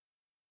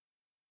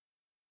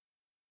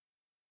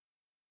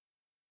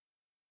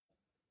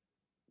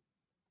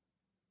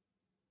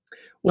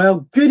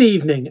Well, good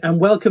evening and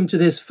welcome to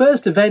this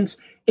first event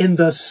in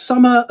the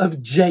Summer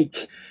of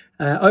Jake.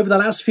 Over the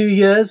last few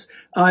years,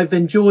 I've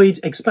enjoyed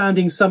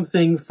expounding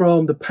something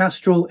from the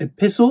pastoral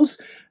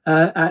epistles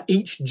at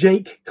each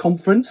Jake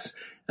conference.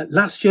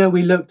 Last year,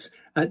 we looked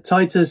at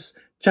Titus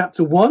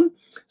chapter 1.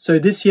 So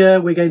this year,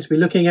 we're going to be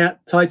looking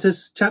at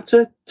Titus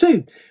chapter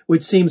 2,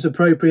 which seems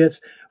appropriate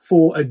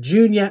for a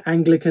junior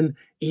Anglican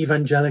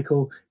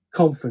evangelical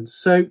conference.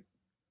 So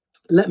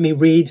let me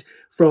read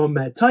from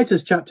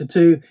Titus chapter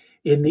 2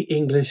 in the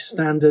English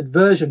Standard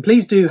Version.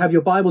 Please do have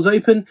your Bibles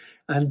open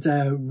and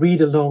read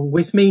along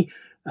with me,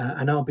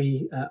 and I'll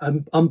be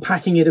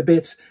unpacking it a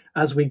bit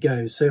as we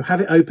go. So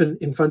have it open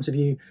in front of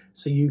you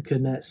so you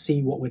can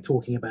see what we're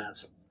talking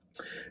about.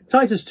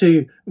 Titus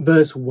 2,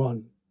 verse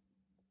 1.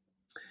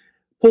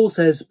 Paul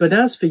says, "But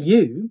as for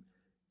you,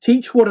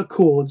 teach what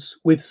accords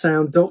with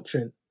sound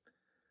doctrine.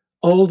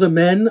 Older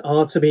men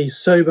are to be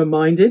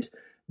sober-minded,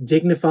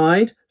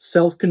 dignified,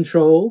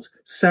 self-controlled,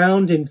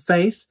 sound in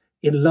faith,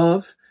 in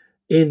love,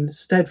 in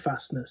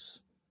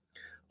steadfastness.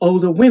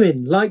 Older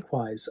women,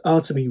 likewise,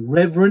 are to be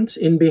reverent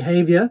in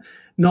behaviour,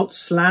 not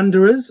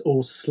slanderers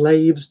or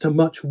slaves to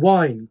much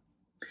wine.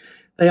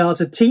 They are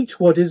to teach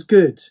what is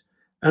good,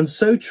 and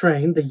so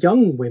train the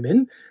young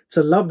women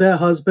to love their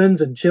husbands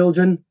and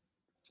children,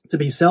 to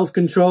be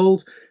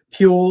self-controlled,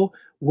 pure,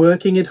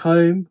 working at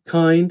home,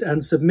 kind,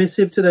 and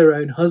submissive to their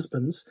own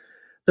husbands,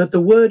 that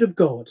the word of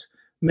God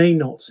may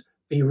not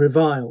be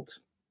reviled.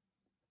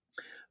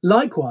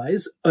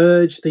 Likewise,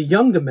 urge the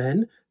younger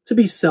men to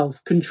be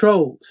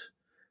self-controlled.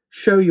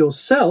 Show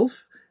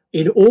yourself,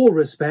 in all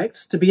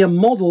respects, to be a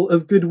model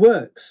of good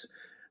works,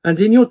 and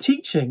in your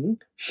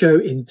teaching show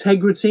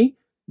integrity,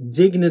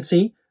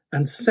 dignity,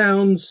 and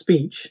sound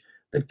speech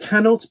that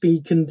cannot be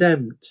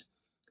condemned,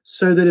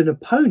 so that an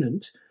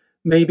opponent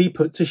may be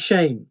put to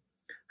shame,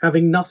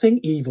 having nothing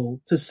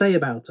evil to say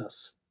about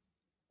us.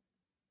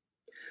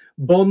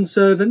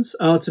 Bondservants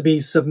are to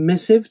be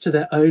submissive to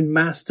their own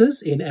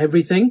masters in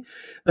everything.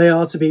 They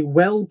are to be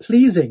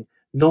well-pleasing,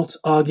 not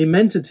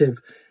argumentative,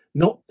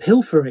 not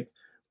pilfering,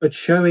 but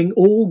showing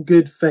all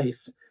good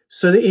faith,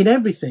 so that in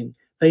everything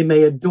they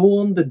may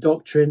adorn the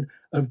doctrine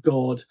of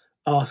God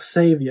our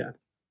Saviour.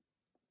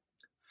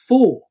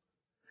 For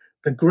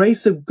the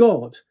grace of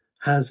God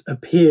has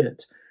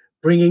appeared,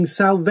 bringing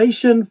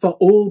salvation for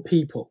all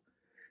people,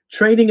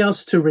 training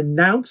us to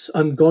renounce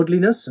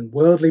ungodliness and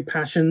worldly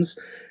passions,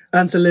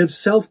 and to live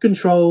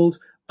self-controlled,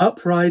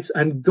 upright,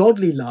 and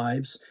godly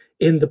lives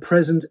in the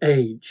present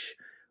age,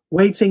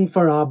 waiting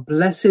for our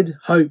blessed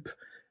hope,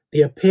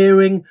 the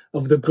appearing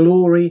of the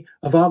glory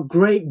of our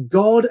great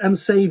God and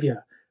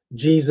Saviour,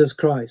 Jesus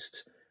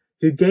Christ,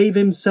 who gave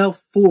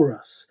himself for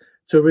us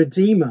to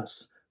redeem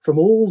us from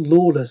all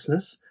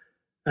lawlessness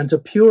and to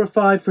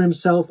purify for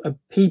himself a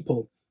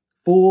people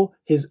for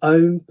his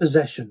own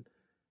possession,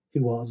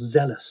 who are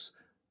zealous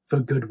for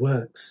good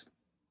works.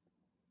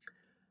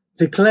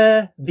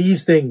 Declare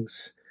these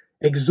things,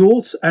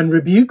 exhort and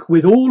rebuke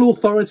with all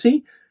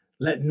authority,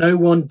 let no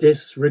one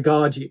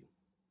disregard you."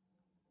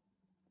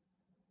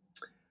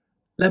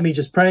 Let me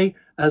just pray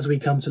as we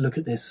come to look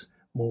at this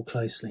more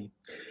closely.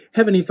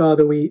 Heavenly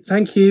Father, we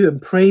thank you and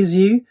praise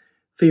you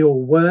for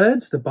your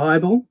words, the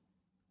Bible.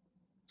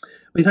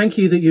 We thank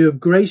you that you have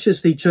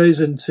graciously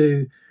chosen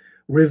to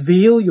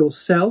reveal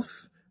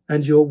yourself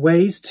and your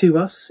ways to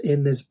us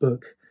in this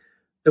book,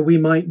 that we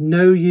might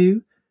know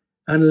you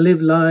and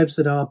live lives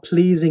that are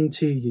pleasing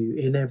to you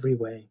in every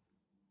way.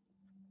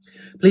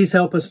 Please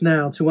help us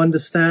now to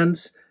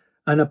understand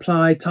and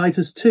apply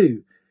Titus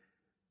 2,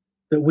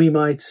 that we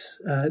might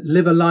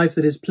live a life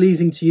that is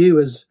pleasing to you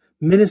as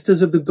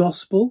ministers of the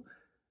gospel,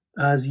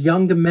 as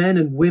younger men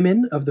and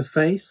women of the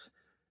faith,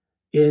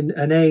 in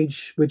an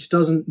age which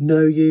doesn't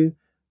know you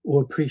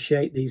or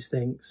appreciate these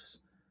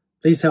things.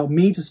 Please help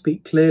me to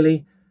speak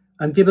clearly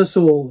and give us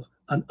all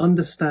an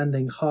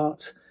understanding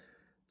heart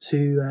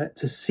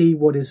to see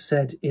what is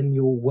said in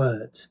your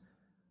word.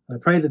 And I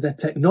pray that the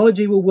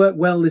technology will work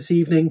well this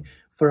evening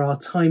for our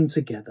time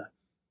together.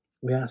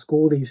 We ask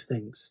all these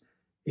things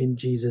in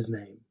Jesus'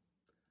 name.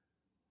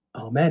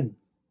 Amen.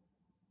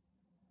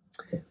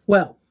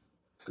 Well,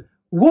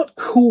 what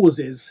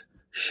causes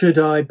should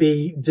I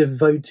be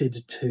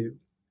devoted to?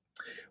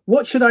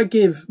 What should I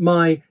give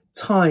my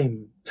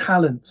time,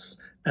 talents,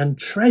 and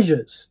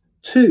treasures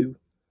to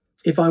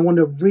if I want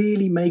to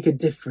really make a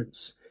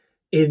difference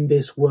in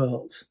this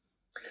world?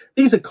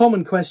 These are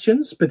common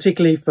questions,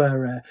 particularly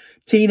for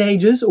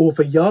teenagers or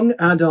for young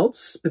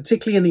adults,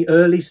 particularly in the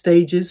early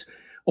stages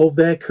of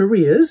their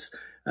careers.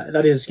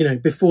 That is,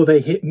 before they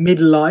hit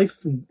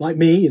midlife, like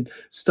me, and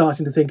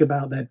starting to think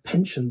about their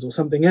pensions or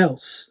something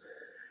else.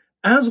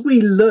 As we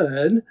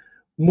learn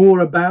more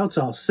about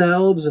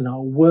ourselves and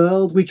our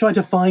world, we try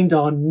to find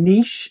our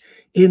niche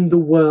in the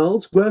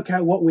world, work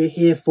out what we're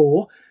here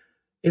for.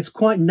 It's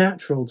quite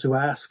natural to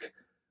ask,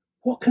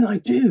 what can I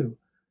do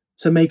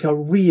to make a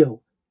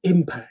real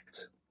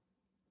impact?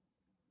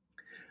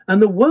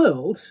 And the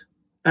world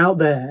out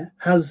there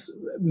has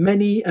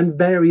many and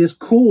various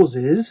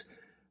causes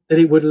that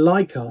it would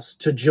like us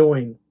to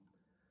join.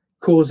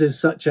 causes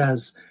such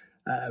as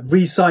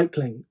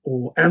recycling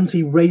or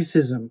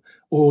anti-racism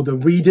or the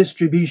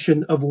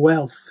redistribution of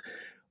wealth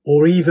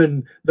or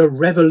even the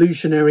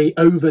revolutionary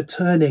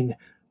overturning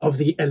of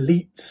the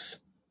elites.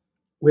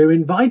 We're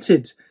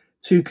invited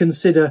to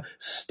consider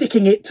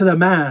sticking it to the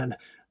man,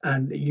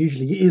 and it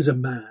usually is a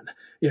man,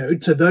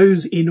 to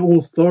those in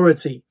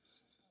authority.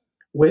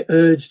 We're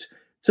urged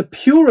to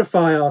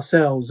purify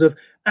ourselves of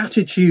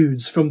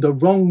attitudes from the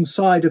wrong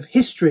side of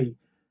history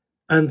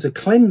and to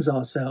cleanse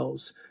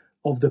ourselves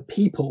of the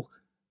people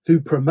who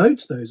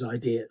promote those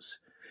ideas.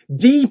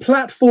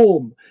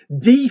 Deplatform,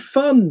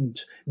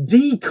 defund,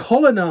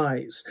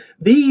 decolonize.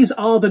 These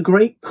are the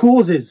great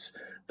causes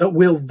that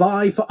will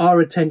vie for our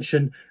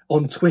attention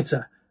on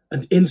Twitter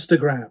and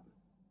Instagram.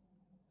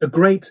 The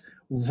great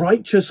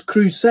righteous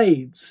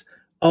crusades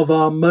of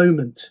our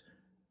moment.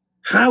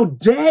 How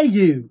dare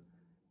you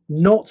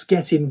not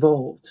get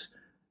involved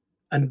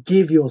and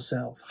give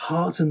yourself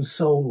heart and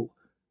soul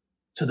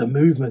to the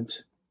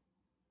movement?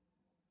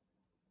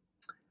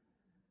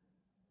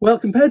 Well,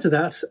 compared to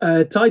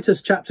that,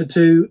 Titus chapter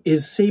 2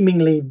 is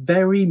seemingly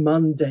very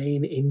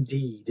mundane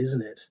indeed,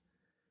 isn't it?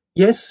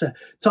 Yes,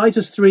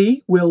 Titus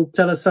 3 will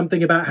tell us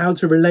something about how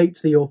to relate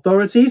to the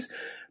authorities,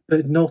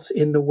 but not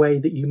in the way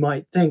that you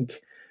might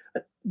think.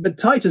 But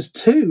Titus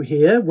 2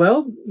 here,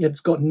 well,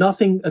 it's got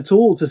nothing at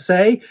all to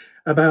say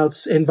about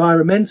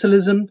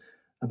environmentalism,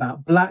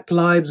 about Black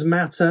Lives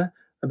Matter,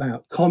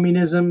 about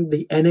communism,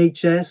 the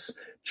NHS,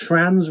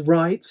 trans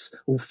rights,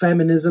 or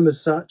feminism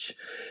as such.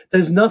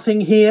 There's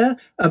nothing here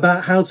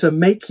about how to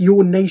make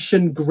your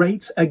nation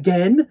great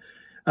again,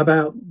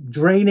 about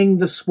draining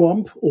the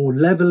swamp or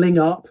levelling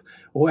up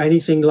or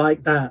anything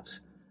like that.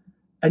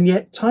 And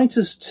yet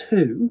Titus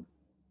 2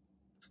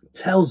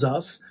 tells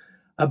us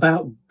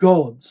about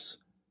God's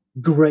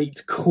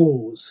great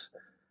cause.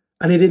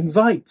 And it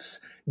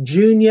invites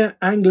junior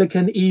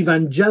Anglican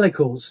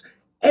evangelicals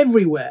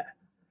everywhere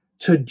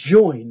to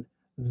join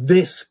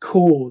this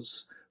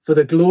cause for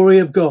the glory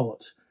of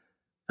God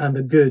and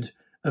the good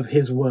of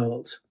his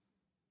world.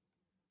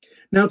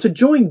 Now, to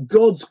join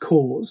God's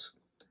cause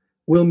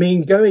will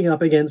mean going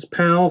up against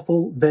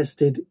powerful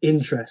vested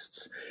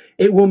interests.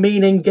 It will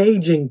mean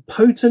engaging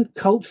potent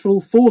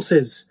cultural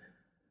forces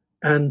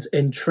and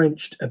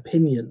entrenched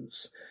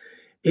opinions.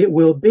 It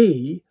will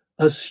be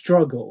a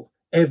struggle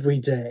every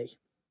day.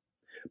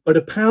 But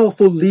a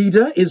powerful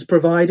leader is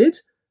provided,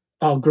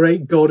 our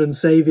great God and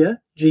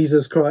Saviour,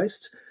 Jesus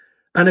Christ,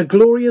 and a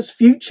glorious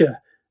future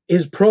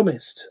is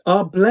promised,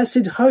 our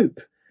blessed hope,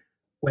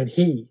 when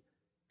he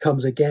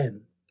comes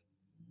again.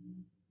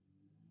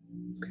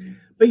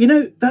 But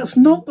that's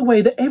not the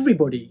way that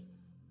everybody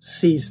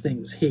sees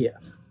things here.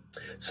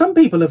 Some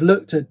people have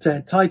looked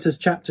at Titus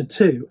chapter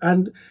 2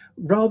 and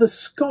rather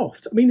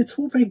scoffed. I mean, it's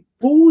all very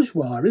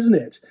bourgeois, isn't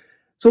it?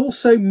 It's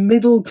also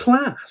middle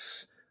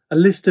class, a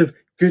list of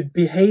good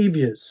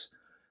behaviours.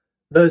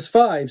 Verse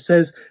 5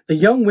 says, the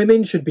young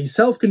women should be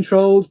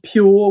self-controlled,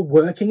 pure,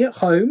 working at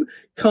home,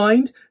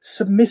 kind,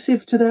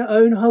 submissive to their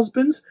own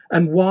husbands.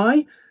 And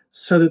why?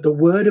 So that the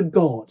word of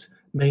God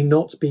may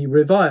not be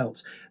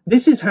reviled.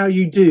 This is how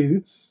you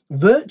do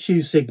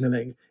virtue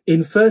signalling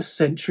in first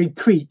century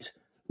Crete,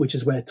 which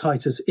is where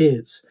Titus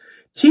is.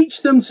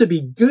 Teach them to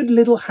be good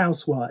little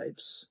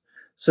housewives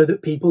so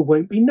that people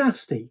won't be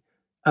nasty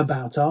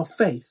about our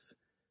faith,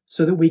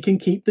 so that we can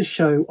keep the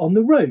show on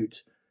the road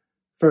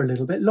for a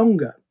little bit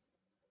longer.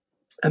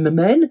 And the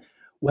men,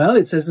 well,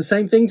 it says the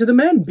same thing to the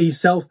men. Be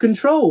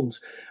self-controlled.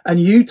 And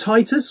you,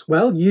 Titus,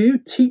 well, you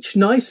teach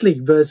nicely,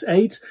 verse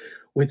 8,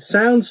 with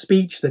sound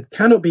speech that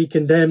cannot be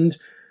condemned,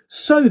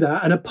 so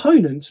that an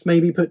opponent may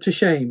be put to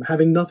shame,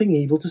 having nothing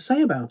evil to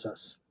say about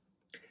us.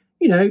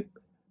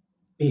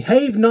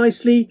 Behave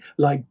nicely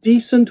like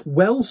decent,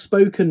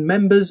 well-spoken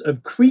members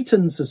of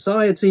Cretan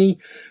society,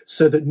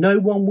 so that no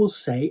one will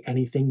say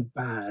anything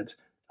bad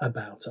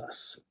about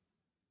us.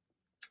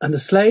 And the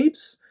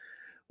slaves,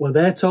 well,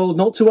 they're told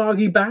not to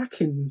argue back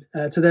to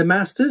their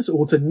masters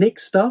or to nick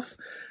stuff.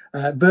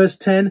 Verse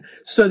 10,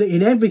 so that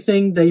in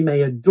everything they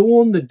may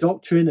adorn the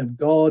doctrine of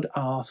God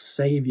our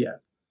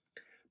Saviour.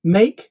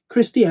 Make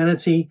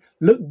Christianity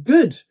look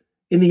good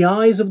in the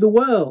eyes of the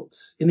world,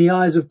 in the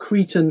eyes of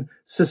Cretan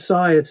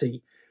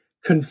society.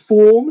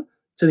 Conform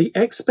to the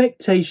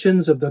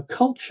expectations of the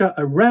culture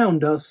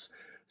around us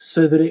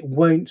so that it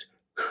won't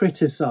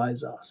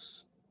criticize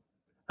us.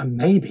 And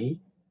maybe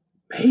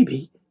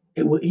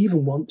it will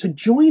even want to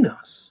join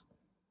us.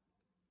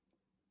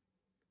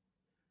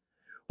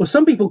 Well,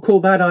 some people call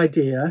that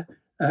idea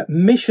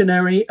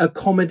missionary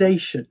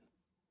accommodation.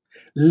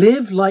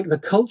 Live like the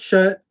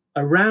culture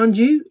around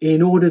you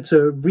in order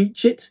to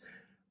reach it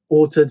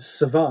or to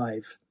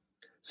survive.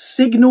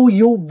 Signal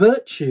your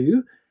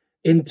virtue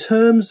in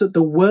terms that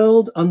the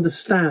world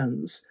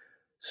understands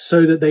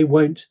so that they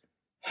won't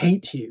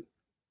hate you.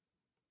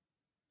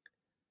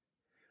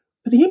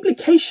 But the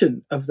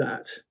implication of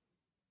that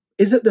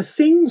is that the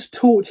things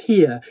taught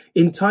here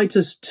in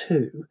Titus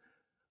 2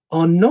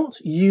 are not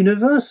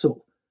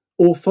universal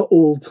or for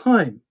all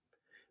time.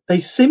 They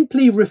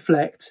simply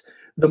reflect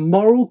the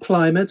moral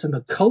climate and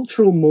the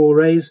cultural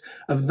mores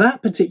of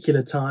that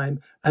particular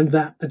time and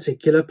that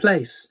particular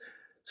place.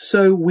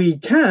 So we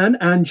can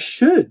and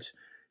should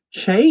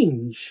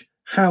change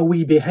how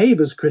we behave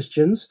as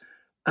Christians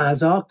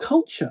as our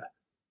culture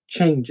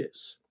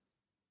changes.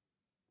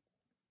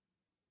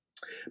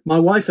 My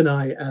wife and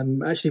I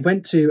actually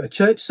went to a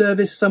church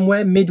service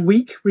somewhere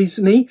midweek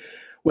recently.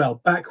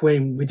 Well, back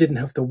when we didn't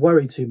have to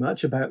worry too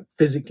much about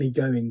physically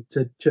going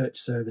to church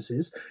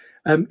services.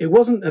 It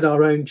wasn't at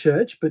our own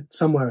church, but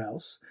somewhere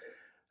else.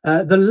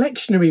 The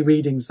lectionary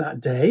readings that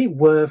day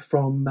were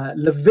from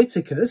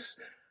Leviticus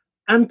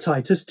and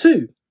Titus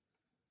 2.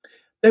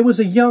 There was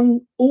a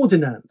young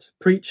ordinand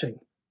preaching.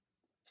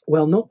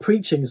 Well, not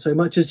preaching so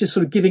much as just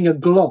sort of giving a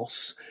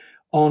gloss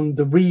on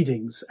the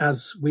readings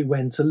as we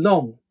went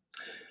along.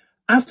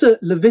 After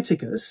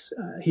Leviticus,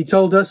 he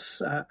told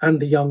us and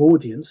the young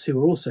audience who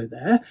were also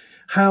there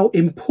how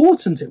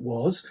important it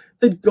was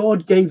that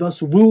God gave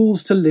us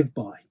rules to live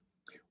by.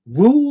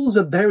 Rules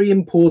are very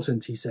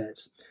important, he said.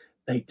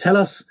 They tell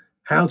us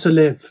how to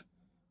live.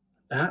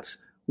 That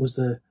was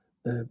the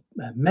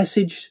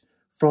message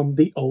from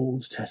the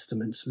Old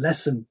Testament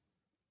lesson.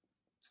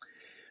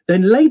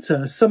 Then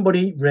later,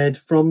 somebody read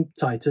from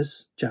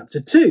Titus chapter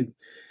 2.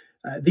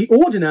 The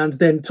ordinand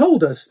then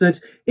told us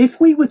that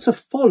if we were to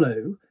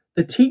follow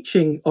the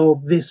teaching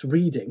of this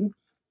reading,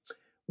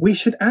 we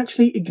should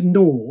actually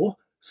ignore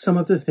some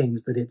of the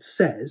things that it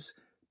says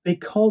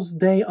because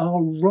they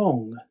are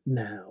wrong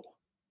now.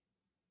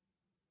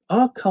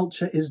 Our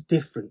culture is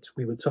different,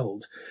 we were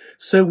told,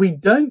 so we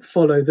don't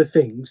follow the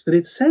things that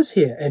it says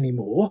here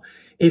anymore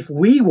if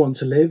we want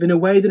to live in a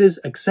way that is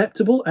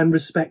acceptable and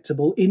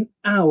respectable in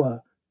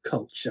our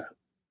culture.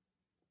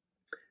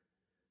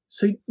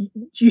 So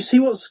do you see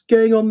what's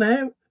going on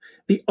there?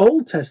 The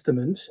Old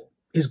Testament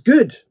is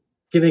good,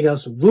 giving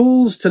us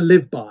rules to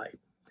live by.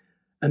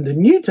 And the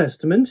New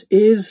Testament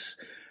is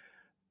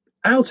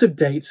out of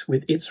date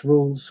with its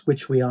rules,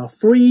 which we are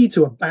free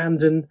to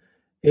abandon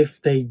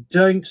if they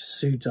don't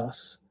suit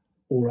us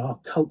or our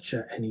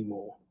culture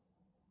anymore.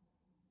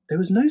 There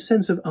was no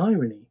sense of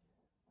irony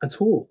at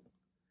all.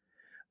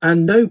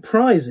 And no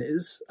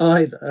prizes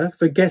either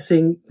for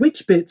guessing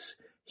which bits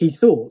he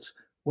thought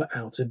were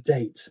out of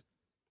date.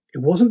 It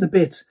wasn't the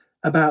bit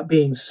about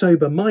being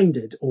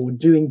sober-minded or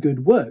doing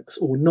good works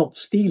or not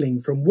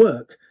stealing from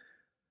work.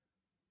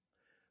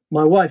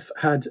 My wife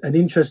had an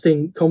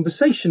interesting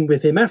conversation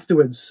with him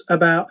afterwards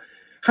about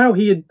how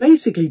he had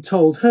basically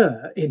told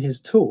her in his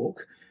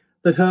talk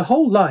that her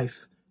whole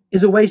life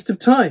is a waste of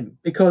time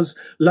because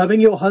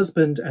loving your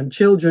husband and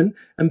children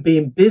and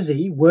being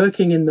busy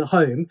working in the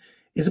home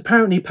is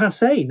apparently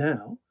passé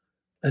now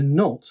and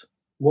not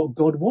what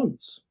God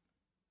wants.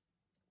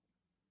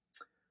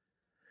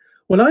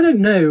 Well, I don't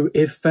know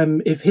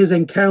if his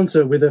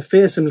encounter with a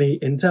fearsomely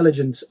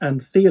intelligent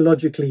and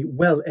theologically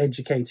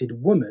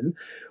well-educated woman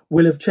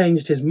will have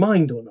changed his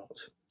mind or not.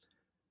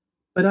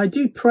 But I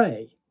do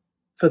pray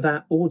for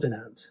that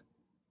ordinand,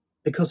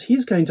 because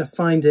he's going to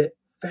find it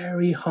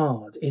very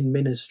hard in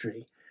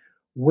ministry,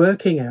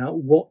 working out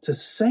what to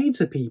say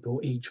to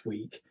people each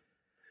week,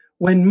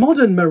 when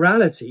modern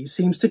morality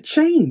seems to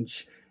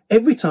change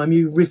every time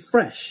you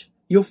refresh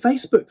your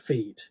Facebook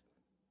feed.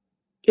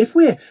 If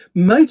we're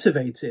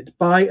motivated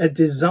by a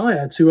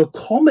desire to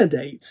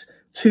accommodate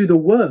to the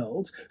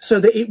world so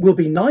that it will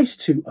be nice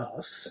to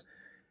us,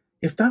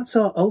 if that's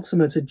our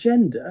ultimate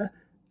agenda,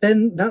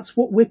 then that's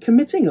what we're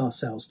committing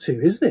ourselves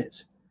to, isn't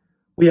it?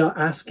 We are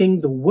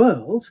asking the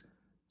world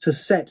to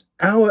set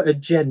our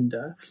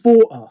agenda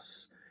for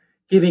us,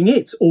 giving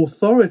it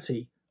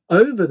authority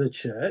over the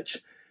church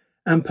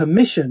and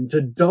permission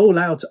to dole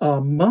out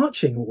our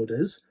marching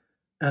orders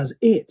as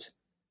it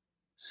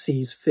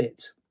sees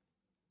fit.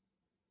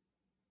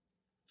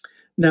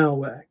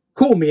 Now,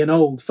 call me an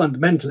old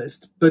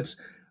fundamentalist, but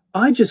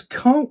I just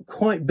can't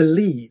quite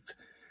believe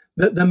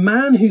that the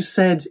man who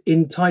said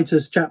in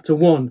Titus chapter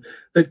 1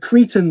 that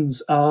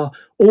Cretans are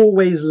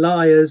always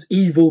liars,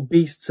 evil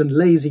beasts and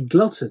lazy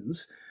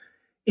gluttons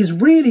is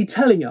really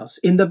telling us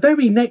in the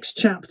very next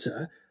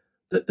chapter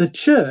that the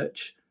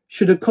church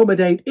should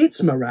accommodate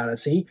its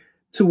morality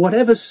to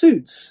whatever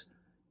suits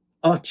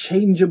our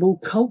changeable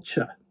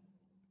culture,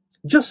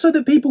 just so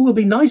that people will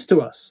be nice to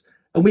us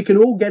and we can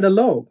all get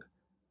along.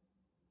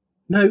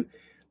 No,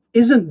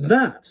 isn't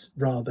that,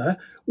 rather,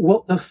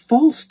 what the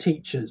false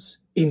teachers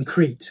in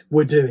Crete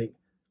were doing?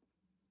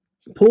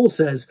 Paul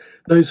says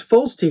those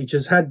false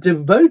teachers had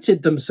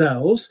devoted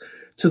themselves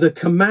to the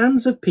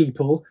commands of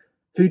people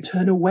who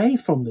turn away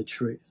from the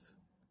truth.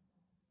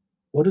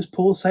 What does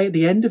Paul say at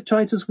the end of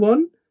Titus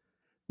 1?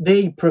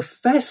 They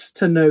profess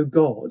to know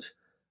God,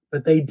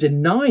 but they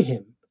deny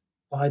him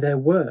by their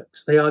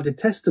works. They are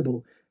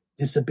detestable,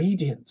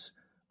 disobedient,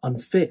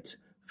 unfit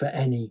for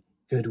any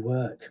good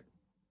work.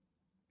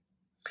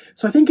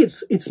 So I think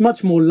it's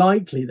much more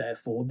likely,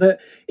 therefore, that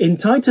in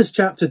Titus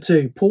chapter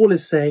 2, Paul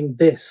is saying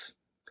this: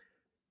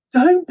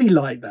 don't be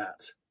like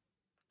that.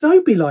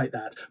 Don't be like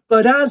that.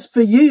 But as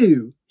for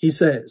you, he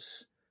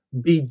says,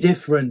 be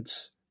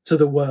different to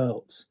the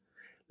world.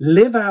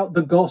 Live out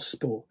the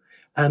gospel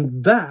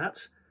And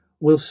that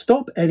will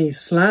stop any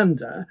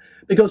slander,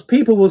 because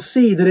people will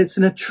see that it's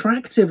an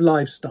attractive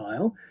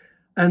lifestyle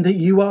and that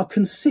you are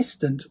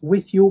consistent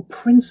with your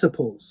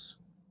principles.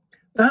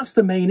 That's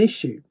the main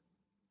issue.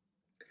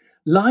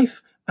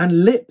 Life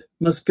and lip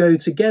must go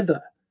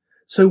together.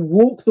 So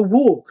walk the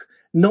walk,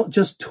 not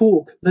just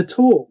talk the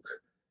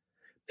talk.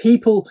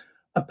 People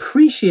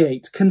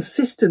appreciate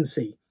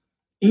consistency,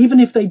 even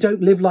if they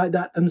don't live like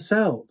that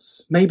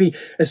themselves. Maybe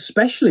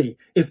especially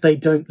if they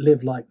don't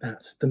live like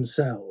that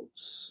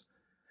themselves.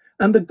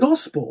 And the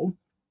gospel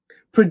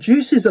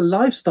produces a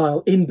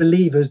lifestyle in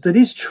believers that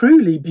is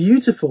truly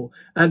beautiful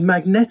and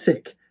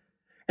magnetic,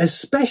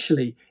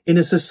 especially in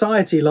a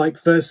society like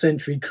first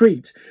century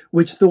Crete,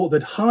 which thought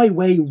that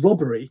highway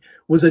robbery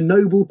was a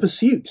noble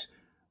pursuit,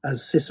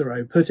 as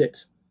Cicero put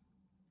it.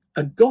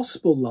 A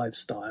gospel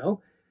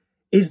lifestyle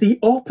is the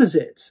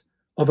opposite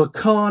of a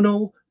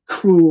carnal,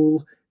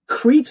 cruel,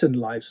 Cretan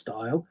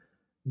lifestyle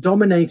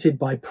dominated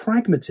by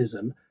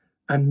pragmatism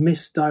and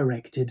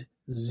misdirected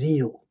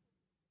zeal.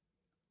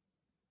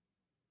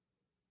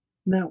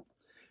 Now,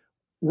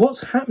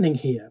 what's happening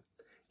here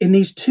in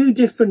these two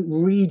different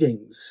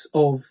readings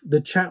of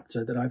the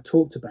chapter that I've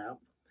talked about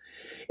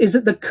is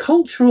that the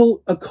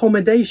cultural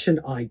accommodation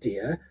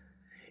idea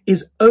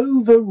is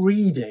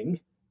over-reading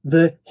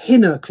the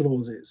hina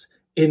clauses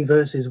in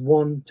verses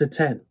 1 to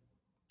 10.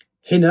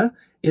 Hina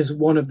is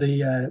one of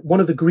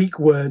the Greek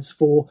words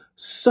for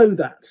so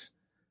that,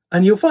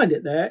 and you'll find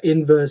it there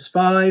in verse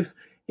 5,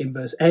 in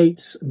verse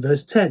 8, and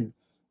verse 10.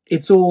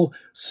 It's all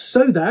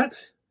so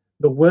that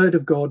the word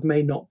of God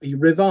may not be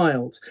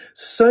reviled,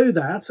 so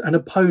that an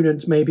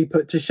opponent may be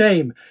put to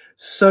shame,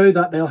 so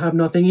that they'll have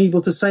nothing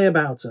evil to say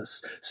about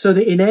us, so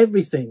that in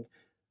everything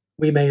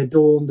we may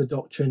adorn the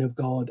doctrine of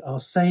God our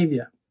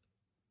Saviour.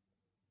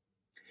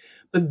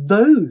 But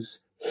those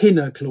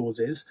hina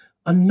clauses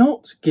are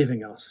not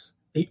giving us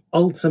the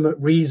ultimate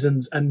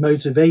reasons and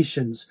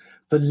motivations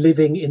for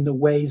living in the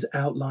ways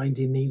outlined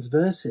in these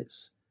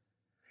verses.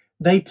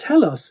 They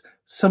tell us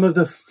some of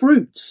the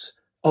fruits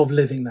of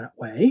living that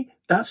way.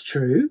 That's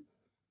true.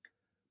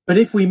 But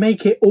if we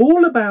make it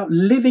all about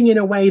living in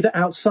a way that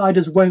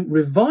outsiders won't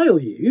revile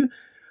you,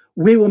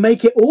 we will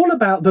make it all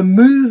about the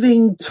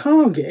moving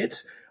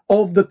target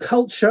of the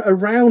culture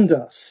around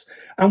us.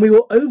 And we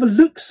will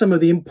overlook some of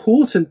the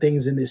important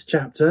things in this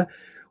chapter,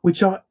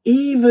 which are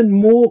even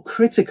more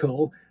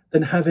critical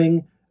than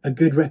having a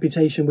good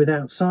reputation with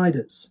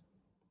outsiders.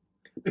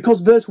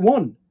 Because verse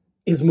 1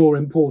 is more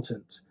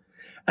important.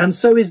 And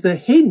so is the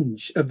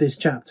hinge of this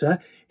chapter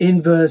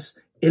in verse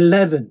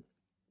 11.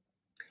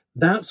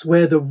 That's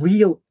where the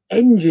real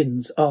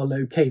engines are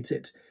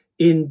located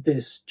in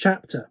this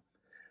chapter.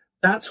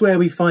 That's where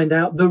we find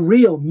out the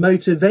real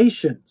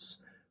motivations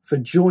for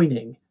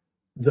joining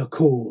the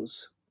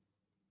cause.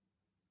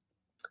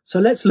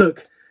 So let's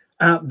look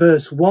at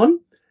verse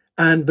 1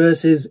 and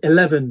verses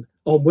 11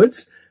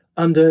 onwards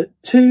under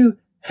two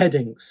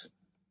headings.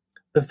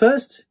 The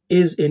first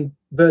is in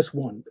verse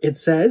 1. It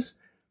says,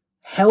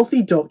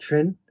 healthy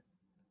doctrine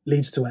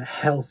leads to a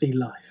healthy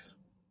life.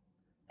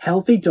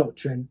 Healthy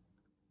doctrine,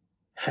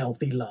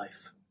 healthy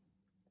life.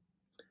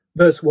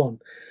 Verse 1.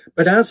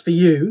 But as for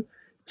you,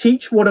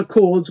 teach what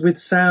accords with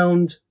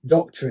sound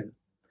doctrine.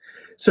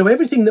 So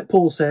everything that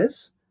Paul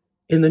says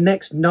in the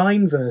next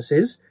 9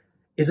 verses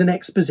is an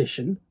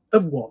exposition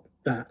of what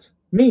that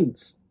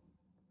means.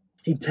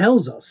 He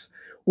tells us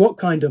what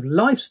kind of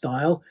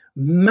lifestyle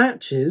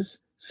matches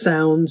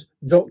sound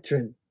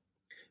doctrine,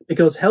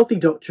 because healthy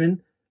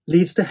doctrine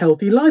leads to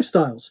healthy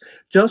lifestyles,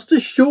 just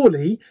as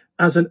surely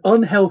as an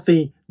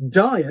unhealthy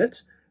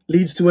diet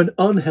leads to an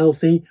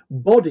unhealthy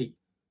body.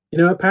 You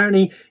know,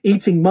 apparently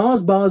eating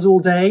Mars bars all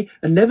day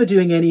and never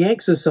doing any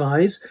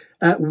exercise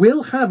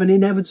will have an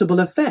inevitable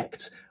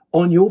effect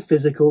on your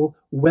physical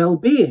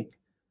well-being.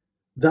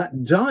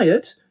 That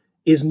diet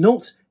is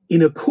not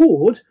in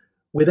accord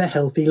with a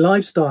healthy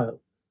lifestyle.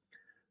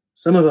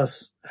 Some of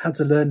us had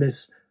to learn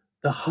this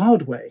the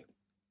hard way.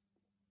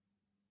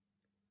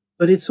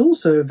 But it's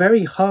also a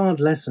very hard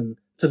lesson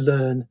to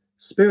learn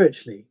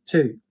spiritually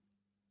too.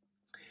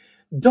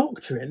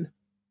 Doctrine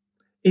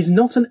is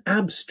not an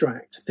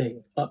abstract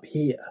thing up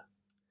here.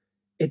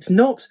 It's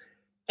not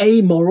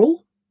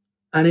amoral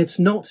and it's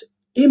not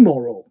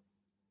immoral.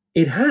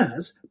 It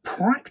has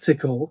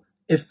practical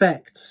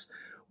effects,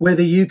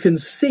 whether you can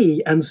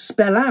see and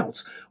spell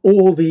out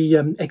all the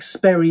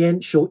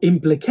experiential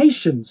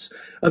implications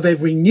of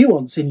every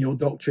nuance in your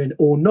doctrine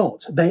or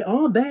not. They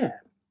are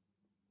there.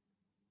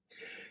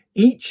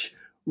 Each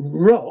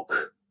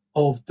rock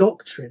of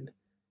doctrine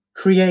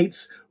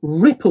creates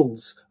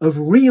ripples of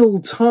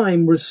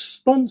real-time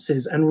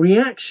responses and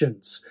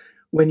reactions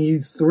when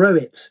you throw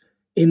it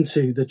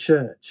into the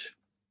church.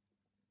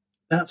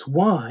 That's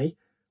why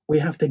we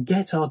have to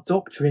get our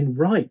doctrine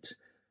right,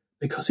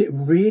 because it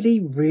really,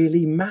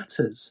 really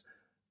matters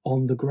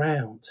on the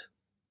ground.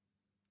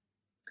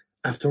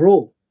 After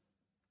all,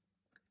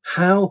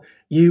 how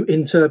you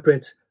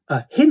interpret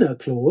a hina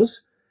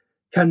clause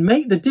can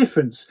make the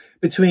difference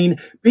between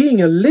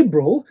being a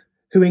liberal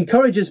who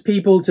encourages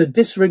people to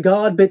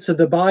disregard bits of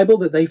the Bible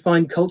that they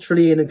find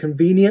culturally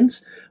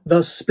inconvenient,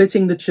 thus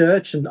splitting the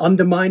church and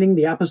undermining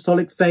the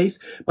apostolic faith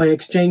by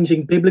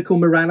exchanging biblical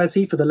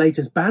morality for the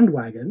latest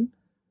bandwagon,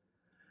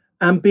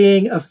 and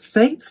being a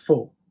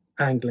faithful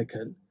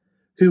Anglican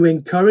who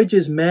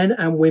encourages men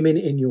and women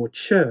in your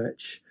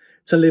church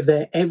to live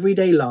their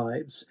everyday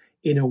lives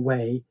in a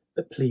way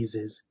that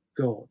pleases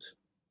God.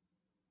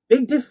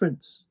 Big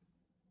difference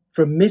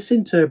from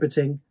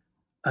misinterpreting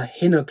a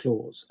hina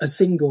clause, a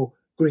single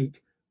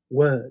Greek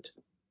word.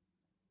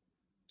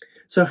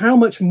 So how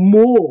much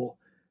more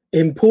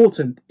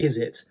important is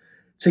it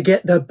to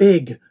get the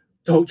big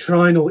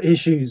doctrinal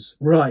issues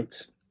right,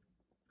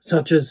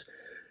 such as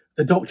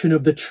the doctrine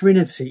of the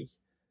Trinity,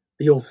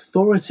 the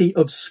authority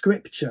of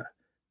Scripture,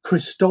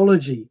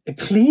 Christology,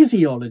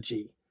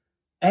 ecclesiology,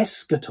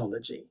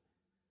 eschatology?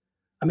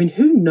 I mean,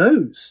 who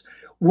knows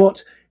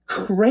what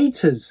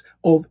craters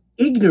of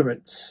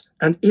ignorance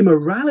and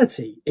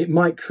immorality it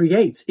might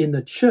create in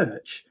the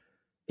church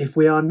if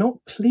we are not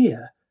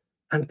clear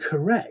and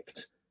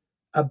correct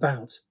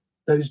about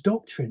those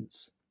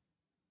doctrines.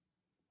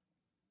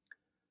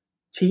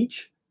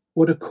 Teach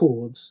what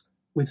accords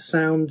with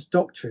sound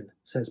doctrine,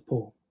 says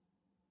Paul,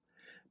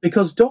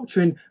 because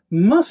doctrine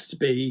must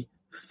be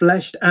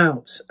fleshed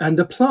out and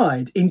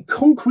applied in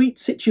concrete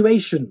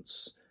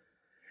situations,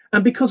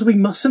 and because we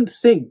mustn't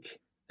think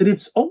that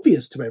it's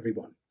obvious to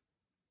everyone.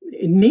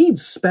 It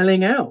needs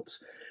spelling out.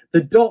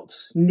 The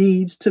dots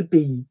need to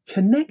be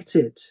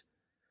connected.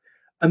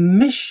 A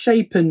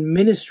misshapen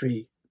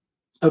ministry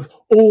of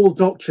all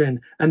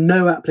doctrine and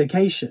no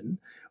application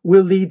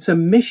will lead to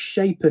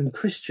misshapen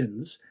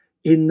Christians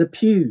in the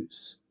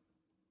pews.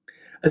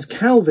 As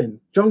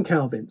John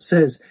Calvin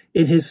says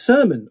in his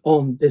sermon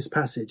on this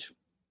passage,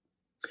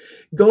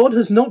 God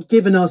has not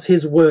given us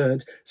his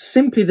word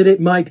simply that it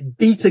might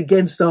beat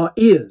against our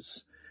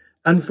ears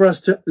and for us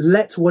to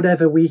let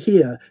whatever we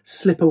hear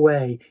slip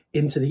away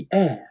into the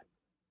air.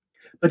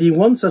 But he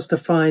wants us to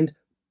find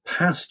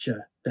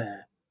pasture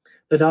there,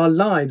 that our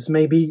lives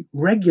may be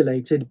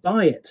regulated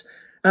by it.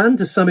 And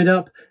to sum it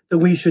up, that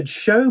we should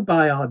show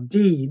by our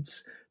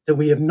deeds that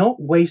we have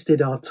not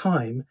wasted our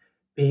time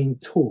being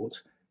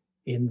taught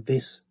in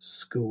this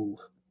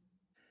school.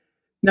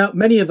 Now,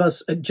 many of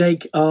us at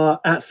Jake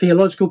are at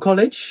theological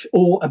college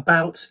or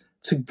about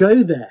to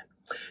go there.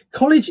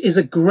 College is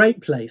a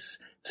great place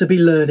to be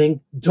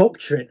learning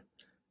doctrine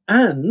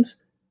and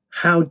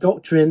how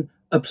doctrine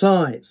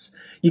applies.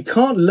 You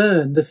can't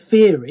learn the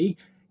theory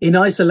in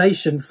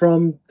isolation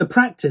from the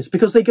practice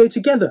because they go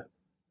together.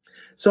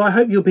 So I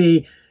hope you'll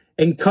be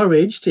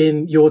encouraged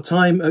in your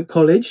time at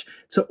college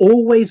to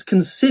always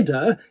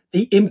consider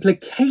the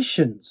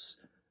implications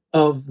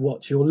of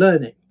what you're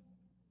learning.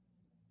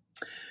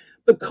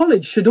 But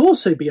college should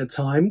also be a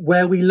time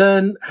where we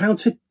learn how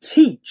to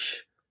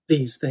teach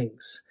these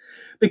things,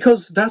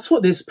 because that's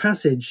what this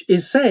passage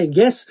is saying.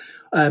 Yes,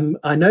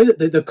 I know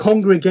that the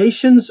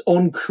congregations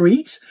on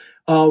Crete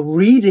are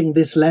reading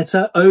this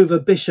letter over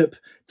Bishop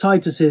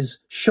Titus's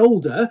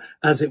shoulder,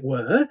 as it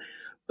were,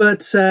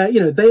 but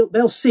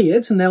they'll see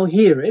it and they'll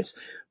hear it.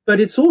 But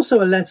it's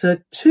also a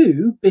letter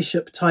to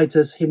Bishop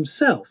Titus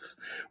himself,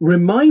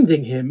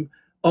 reminding him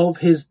of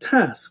his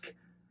task.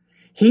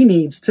 He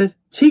needs to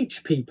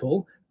teach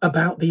people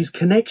about these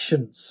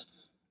connections.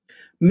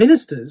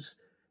 Ministers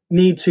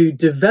need to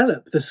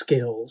develop the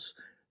skills,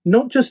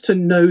 not just to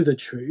know the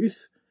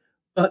truth,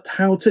 but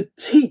how to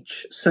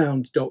teach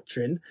sound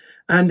doctrine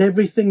and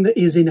everything that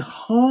is in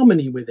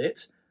harmony with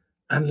it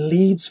and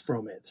leads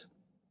from it.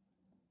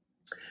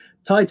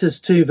 Titus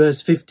 2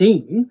 verse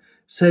 15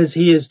 says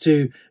he is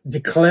to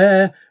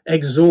declare,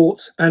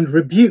 exhort and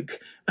rebuke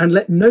and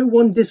let no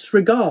one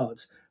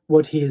disregard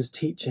what he is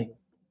teaching.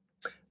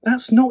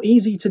 That's not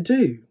easy to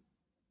do.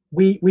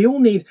 We all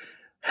need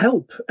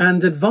help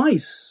and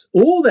advice,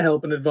 all the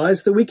help and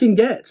advice that we can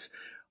get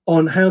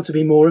on how to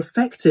be more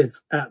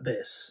effective at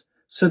this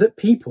so that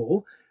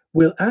people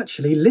will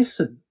actually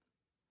listen.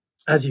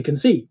 As you can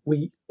see,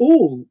 we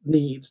all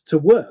need to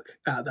work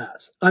at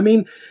that. I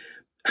mean,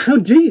 how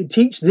do you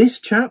teach this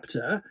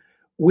chapter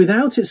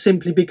without it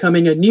simply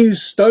becoming a new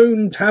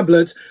stone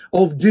tablet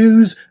of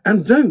do's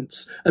and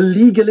don'ts, a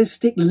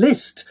legalistic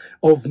list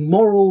of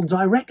moral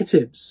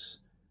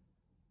directives?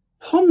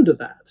 Ponder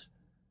that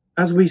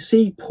as we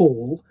see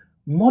Paul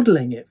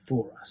modelling it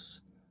for us.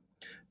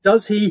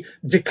 Does he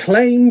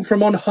declaim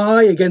from on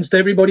high against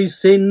everybody's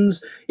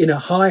sins in a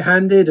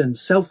high-handed and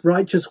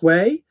self-righteous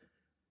way?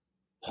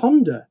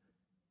 Ponder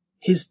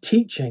his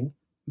teaching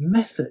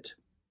method.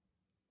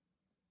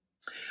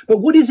 But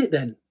what is it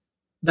then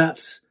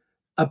that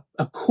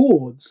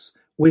accords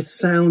with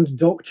sound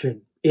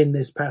doctrine in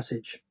this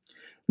passage?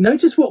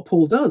 Notice what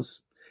Paul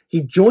does.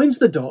 He joins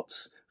the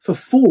dots for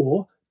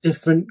 4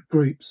 different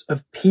groups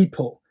of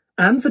people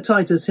and for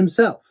Titus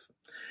himself.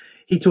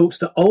 He talks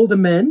to older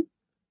men,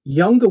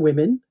 older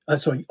women,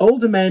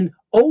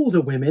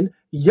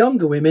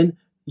 younger women,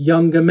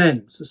 younger men.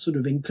 It's a sort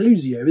of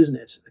inclusio, isn't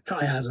it? The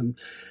chiasm.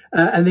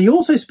 And he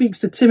also speaks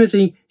to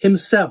Timothy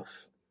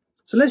himself.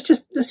 So let's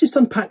just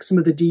unpack some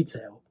of the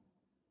detail.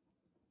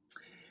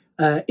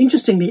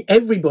 Interestingly,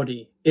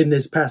 everybody in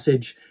this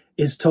passage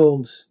is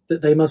told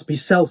that they must be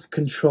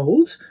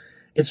self-controlled.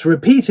 It's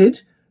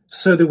repeated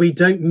so that we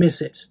don't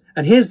miss it.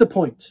 And here's the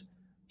point.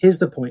 Here's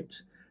the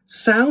point.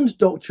 Sound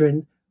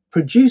doctrine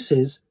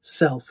produces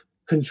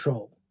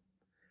self-control.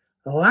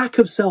 Lack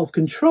of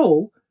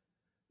self-control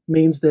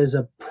means there's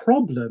a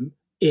problem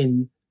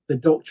in the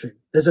doctrine.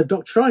 There's a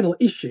doctrinal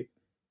issue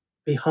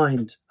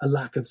behind a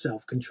lack of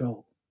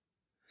self-control.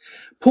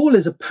 Paul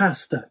is a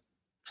pastor,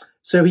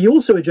 so he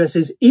also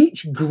addresses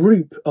each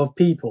group of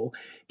people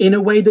in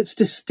a way that's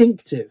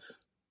distinctive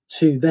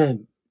to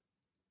them.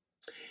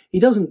 He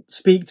doesn't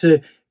speak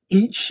to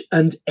each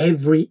and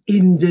every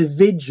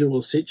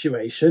individual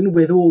situation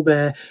with all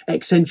their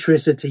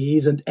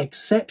eccentricities and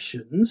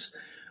exceptions,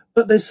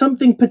 but there's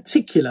something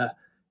particular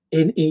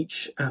in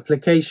each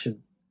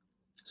application.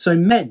 So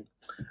men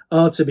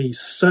are to be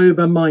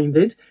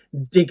sober-minded,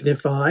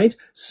 dignified,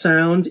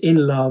 sound in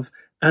love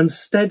and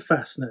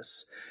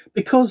steadfastness.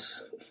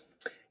 Because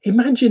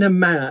imagine a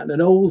man, an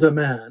older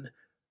man,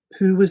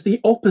 who was the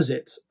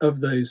opposite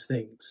of those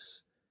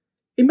things.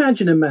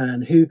 Imagine a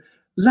man who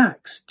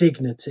lacks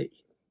dignity,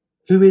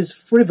 who is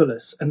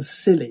frivolous and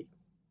silly.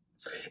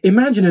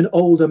 Imagine an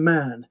older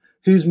man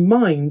whose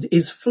mind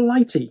is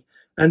flighty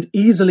and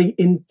easily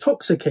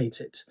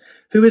intoxicated,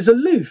 who is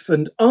aloof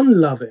and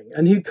unloving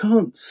and who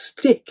can't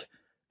stick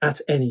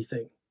at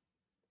anything.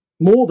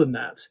 More than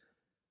that,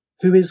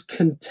 who is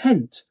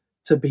content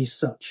to be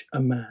such a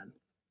man.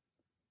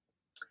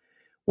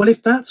 Well,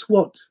 if that's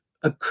what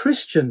a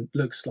Christian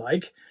looks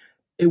like,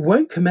 it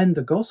won't commend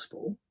the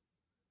gospel.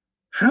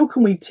 How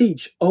can we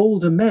teach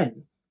older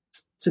men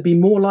to be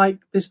more like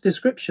this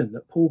description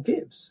that Paul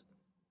gives?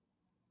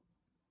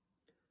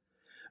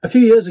 A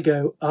few years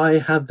ago, I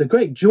had the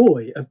great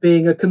joy of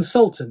being a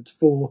consultant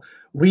for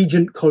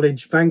Regent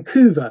College,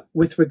 Vancouver,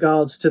 with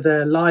regards to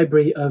their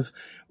library of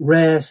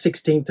rare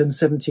 16th and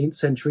 17th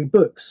century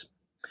books.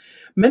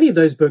 Many of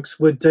those books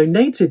were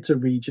donated to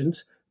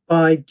Regent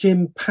by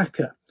Jim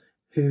Packer,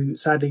 who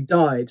sadly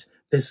died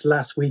this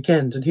last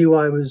weekend and who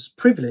I was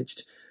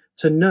privileged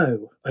to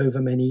know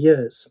over many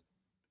years.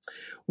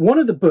 One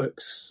of the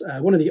books,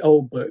 one of the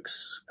old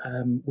books,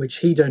 which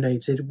he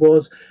donated,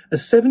 was a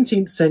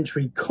 17th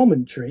century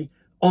commentary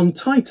on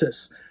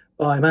Titus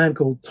by a man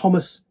called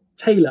Thomas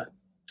Taylor.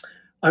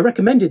 I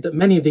recommended that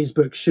many of these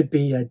books should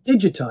be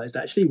digitized,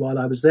 actually, while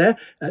I was there,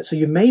 so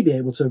you may be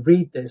able to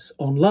read this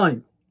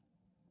online.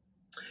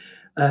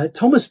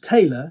 Thomas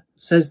Taylor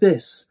says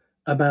this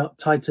about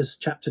Titus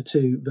chapter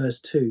 2, verse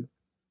 2.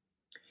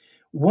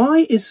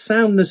 Why is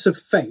soundness of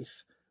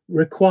faith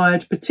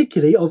required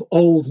particularly of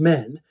old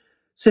men,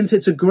 since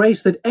it's a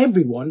grace that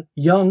everyone,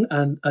 young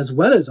and as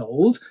well as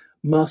old,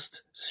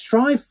 must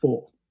strive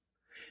for?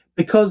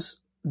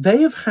 Because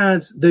they have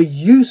had the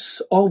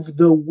use of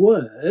the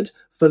word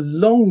for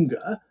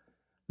longer,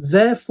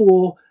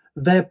 therefore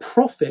their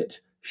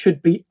profit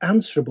should be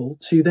answerable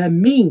to their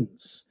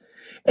means.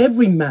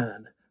 Every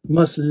man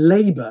must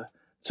labour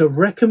to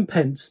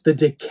recompense the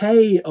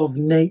decay of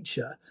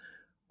nature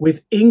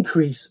with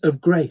increase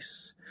of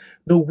grace,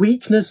 the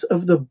weakness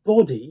of the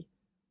body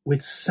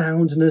with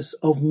soundness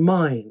of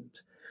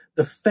mind,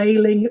 the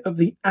failing of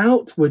the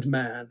outward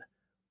man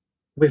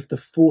with the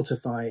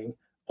fortifying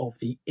of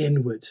the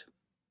inward.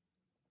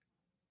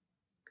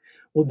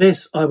 Well,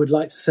 this, I would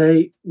like to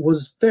say,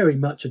 was very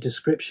much a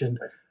description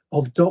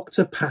of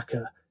Dr.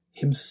 Packer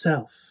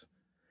himself.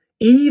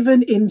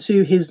 Even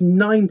into his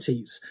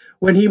 90s,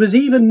 when he was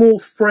even more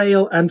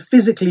frail and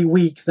physically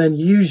weak than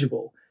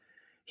usual,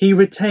 he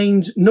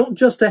retained not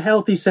just a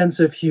healthy sense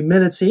of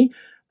humility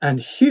and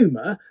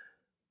humour,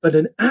 but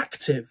an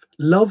active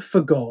love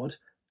for God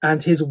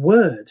and his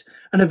word,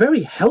 and a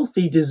very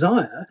healthy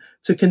desire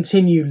to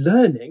continue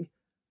learning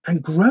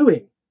and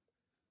growing.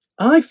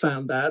 I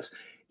found that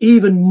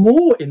even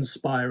more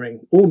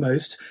inspiring,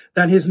 almost,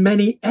 than his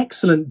many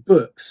excellent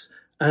books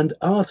and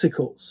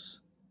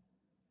articles.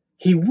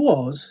 He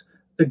was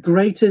the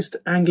greatest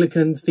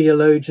Anglican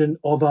theologian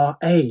of our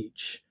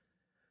age,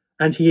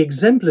 and he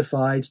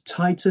exemplified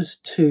Titus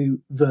 2,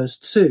 verse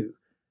 2,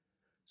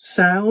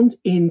 sound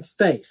in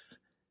faith,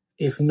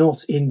 if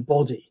not in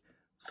body,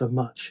 for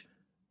much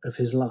of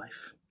his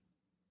life.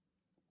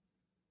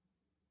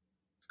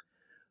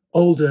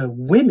 Older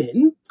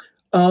women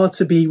are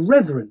to be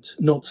reverent,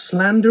 not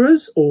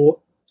slanderers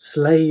or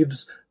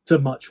slaves to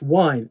much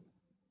wine.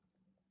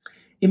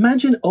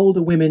 Imagine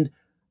older women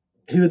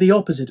who are the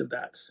opposite of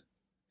that.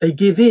 They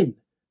give in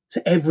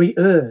to every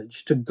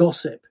urge to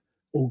gossip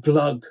or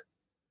glug.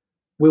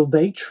 Will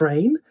they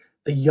train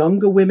the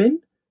younger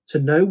women to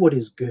know what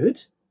is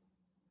good?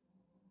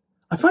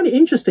 I find it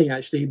interesting,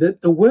 actually,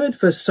 that the word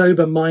for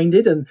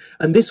sober-minded and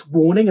this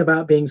warning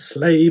about being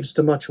slaves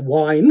to much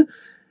wine,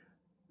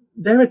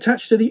 they're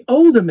attached to the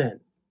older men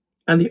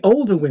and the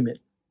older women,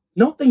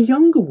 not the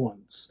younger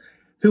ones,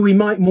 who we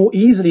might more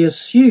easily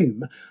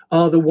assume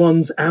are the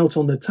ones out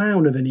on the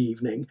town of an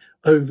evening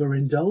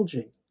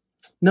overindulging.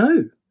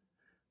 No,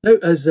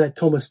 as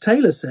Thomas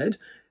Taylor said,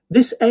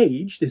 this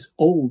age, this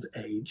old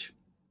age,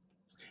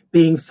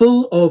 being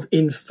full of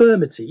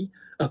infirmity,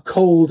 a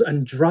cold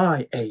and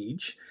dry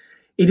age,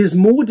 it is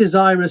more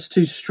desirous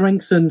to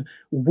strengthen,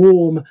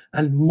 warm,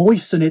 and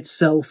moisten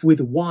itself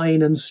with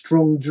wine and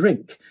strong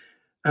drink,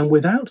 and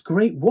without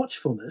great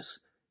watchfulness,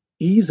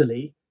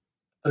 easily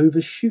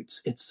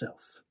overshoots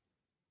itself.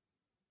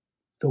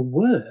 The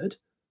word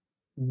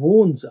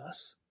warns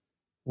us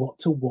what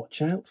to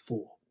watch out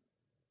for.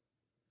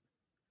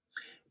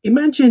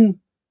 Imagine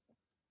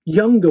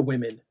younger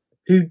women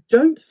who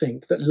don't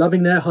think that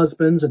loving their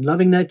husbands and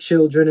loving their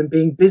children and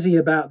being busy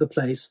about the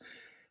place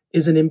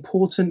is an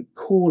important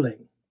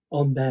calling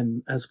on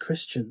them as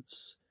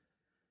Christians.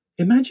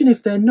 Imagine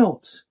if they're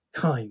not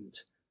kind,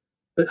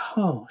 but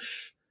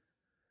harsh.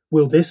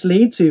 Will this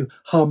lead to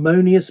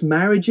harmonious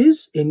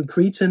marriages in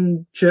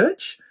Cretan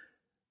church,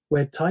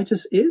 where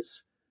Titus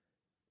is,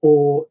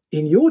 or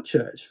in your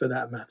church for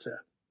that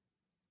matter?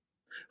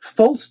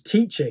 False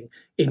teaching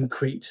in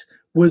Crete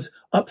was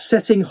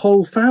upsetting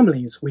whole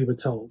families, we were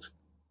told,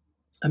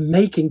 and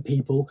making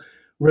people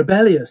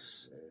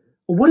rebellious.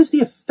 What is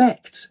the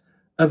effect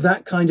of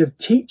that kind of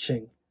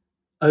teaching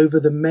over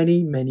the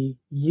many, many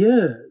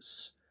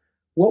years?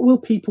 What will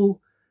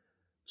people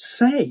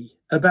say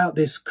about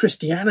this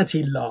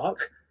Christianity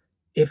lark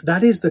if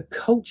that is the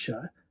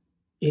culture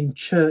in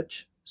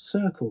church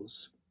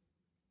circles?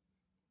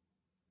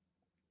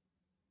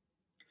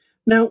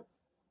 Now,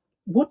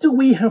 what do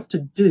we have to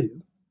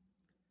do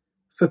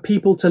for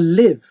people to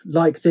live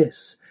like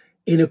this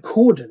in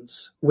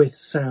accordance with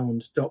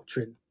sound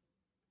doctrine?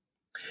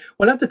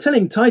 Well, after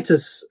telling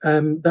Titus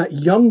that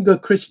younger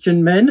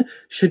Christian men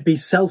should be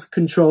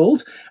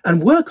self-controlled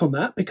and work on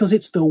that because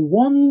it's the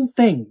one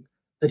thing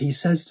that he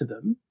says to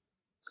them,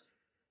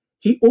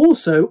 he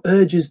also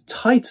urges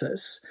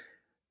Titus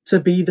to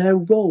be their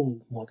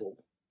role model,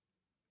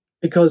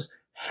 because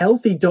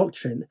healthy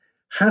doctrine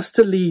has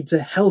to lead to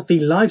healthy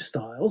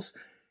lifestyles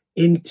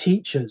in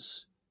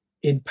teachers,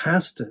 in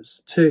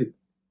pastors too.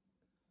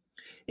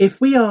 If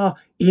we are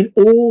in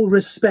all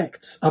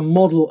respects a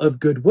model of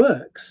good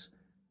works,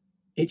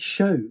 it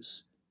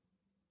shows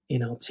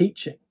in our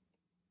teaching,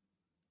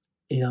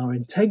 in our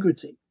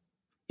integrity,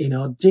 in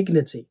our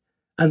dignity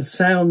and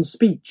sound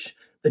speech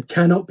that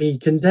cannot be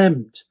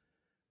condemned.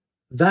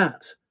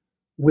 That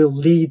will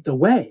lead the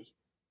way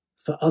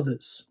for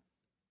others.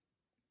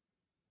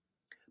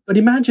 But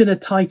imagine a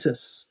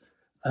Titus,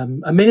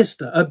 a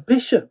minister, a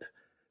bishop,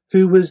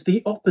 who was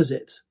the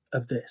opposite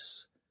of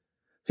this,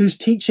 whose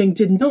teaching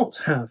did not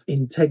have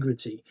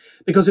integrity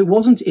because it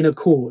wasn't in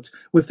accord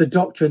with the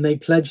doctrine they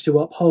pledged to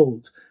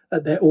uphold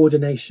at their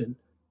ordination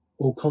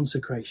or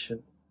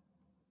consecration.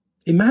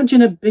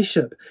 Imagine a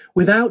bishop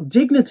without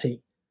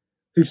dignity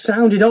who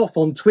sounded off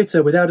on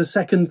Twitter without a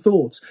second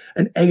thought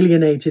and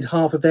alienated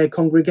half of their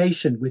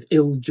congregation with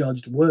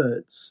ill-judged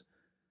words.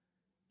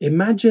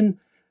 Imagine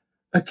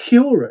a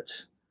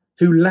curate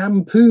who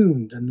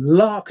lampooned and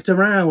larked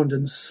around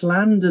and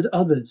slandered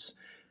others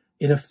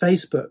in a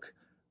Facebook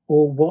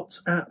or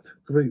WhatsApp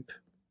group.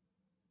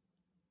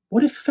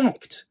 What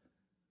effect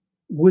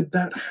would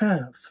that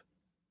have?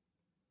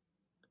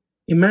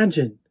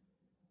 Imagine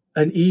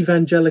an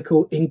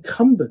evangelical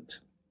incumbent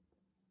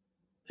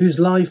whose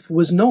life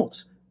was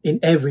not, in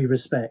every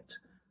respect,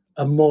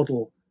 a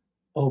model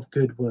of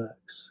good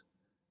works.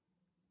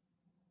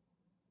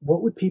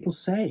 What would people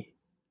say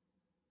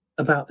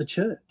about the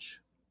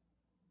church?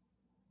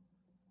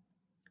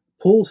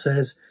 Paul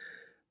says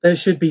there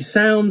should be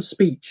sound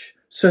speech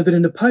so that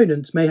an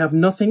opponent may have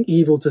nothing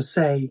evil to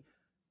say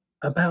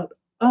about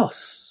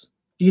us.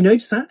 Do you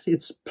notice that?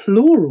 It's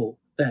plural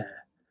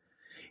there.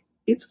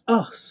 It's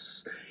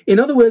us. In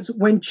other words,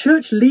 when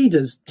church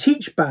leaders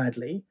teach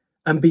badly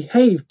and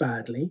behave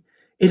badly,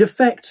 it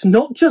affects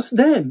not just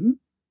them,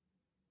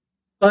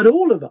 but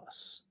all of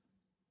us.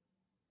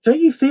 Don't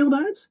you feel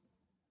that?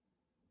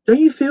 Don't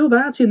you feel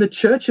that in the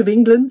Church of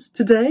England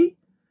today?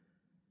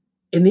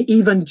 In the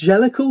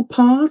evangelical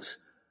part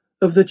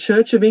of the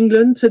Church of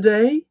England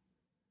today?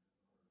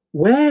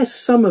 Where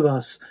some of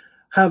us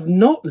have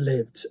not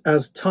lived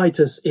as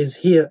Titus is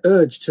here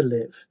urged to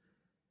live,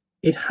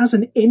 it has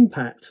an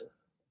impact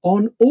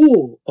on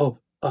all of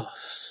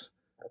us.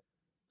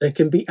 There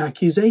can be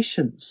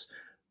accusations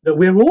that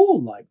we're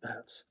all like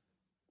that.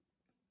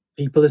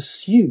 People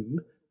assume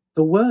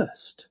the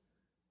worst.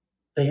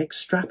 They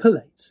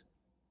extrapolate.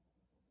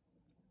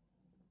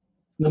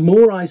 The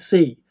more I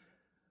see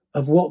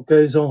of what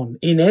goes on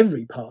in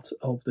every part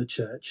of the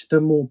church,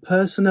 the more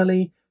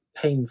personally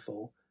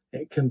painful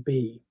it can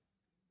be.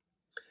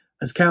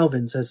 As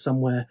Calvin says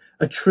somewhere,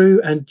 a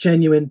true and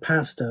genuine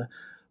pastor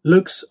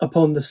looks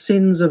upon the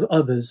sins of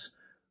others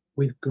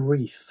with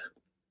grief.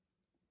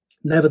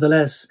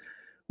 Nevertheless,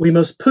 we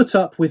must put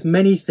up with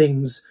many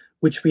things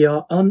which we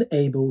are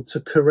unable to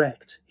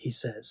correct, he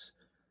says,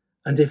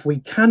 and if we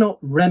cannot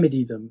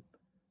remedy them,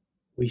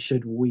 we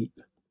should weep.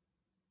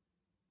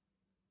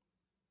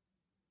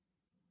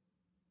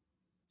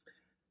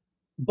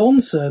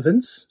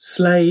 Bondservants,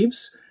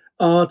 slaves,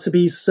 are to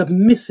be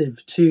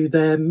submissive to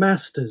their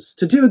masters,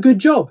 to do a good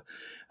job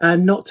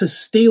and not to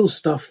steal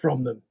stuff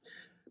from them.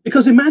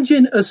 Because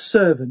imagine a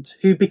servant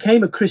who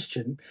became a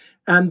Christian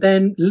and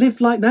then lived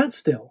like that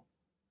still.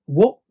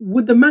 What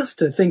would the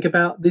master think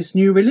about this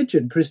new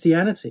religion,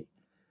 Christianity?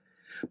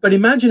 But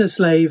imagine a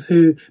slave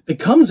who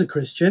becomes a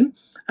Christian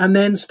and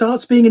then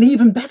starts being an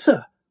even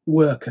better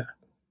worker.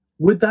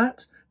 Would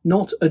that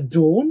not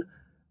adorn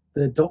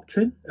the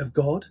doctrine of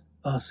God,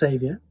 our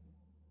Saviour?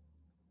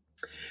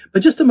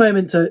 But just a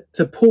moment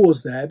to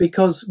pause there,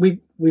 because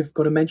we've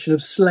got a mention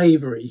of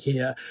slavery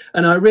here.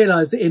 And I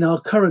realise that in our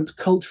current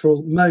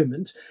cultural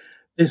moment,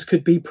 this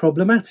could be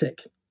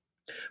problematic.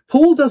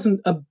 Paul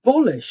doesn't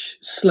abolish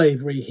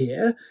slavery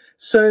here,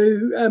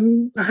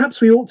 so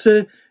perhaps we ought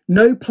to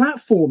no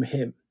platform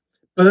him,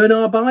 burn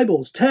our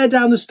Bibles, tear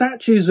down the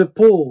statues of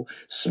Paul,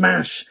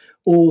 smash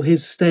all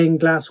his stained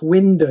glass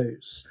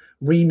windows,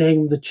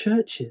 rename the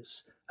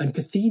churches and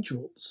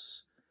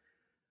cathedrals.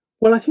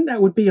 Well, I think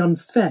that would be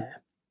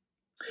unfair.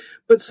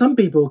 But some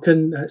people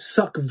can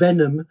suck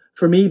venom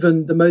from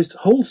even the most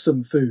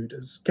wholesome food,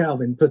 as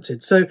Calvin put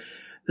it. So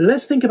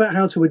let's think about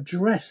how to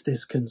address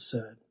this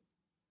concern.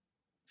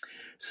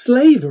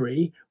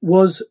 Slavery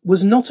was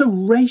not a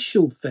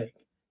racial thing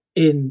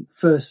in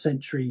first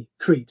century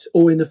Crete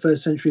or in the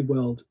first century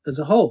world as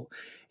a whole.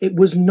 It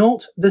was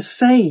not the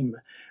same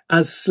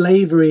as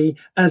slavery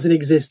as it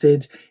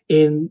existed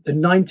in the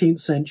 19th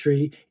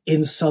century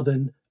in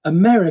Southern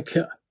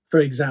America, for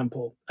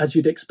example, as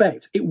you'd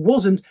expect. It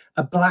wasn't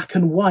a black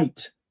and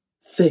white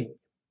thing.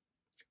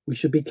 We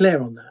should be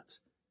clear on that.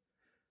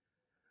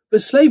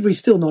 But slavery is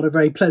still not a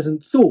very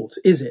pleasant thought,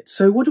 is it?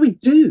 So what do we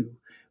do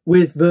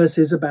with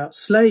verses about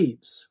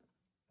slaves?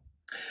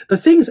 The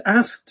things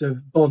asked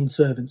of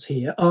bondservants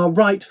here are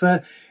right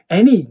for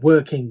any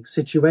working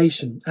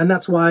situation, and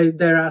that's why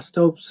they're asked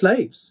of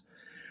slaves.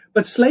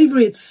 But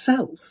slavery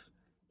itself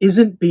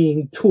isn't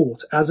being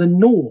taught as a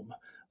norm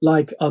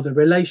like other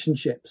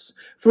relationships.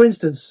 For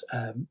instance,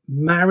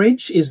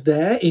 marriage is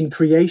there in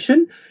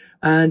creation,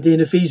 and in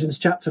Ephesians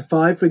chapter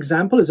 5, for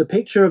example, is a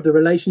picture of the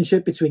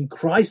relationship between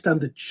Christ and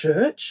the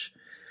church.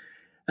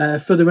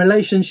 For the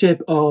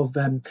relationship of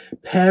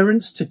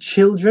parents to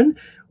children,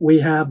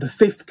 we have the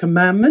fifth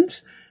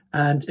commandment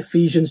and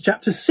Ephesians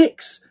chapter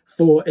 6,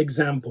 for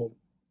example.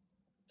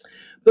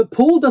 But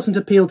Paul doesn't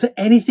appeal to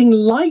anything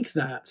like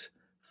that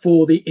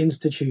for the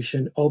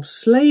institution of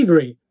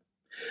slavery.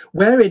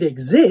 Where it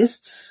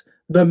exists,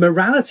 the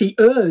morality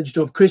urged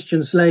of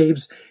Christian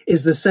slaves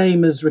is the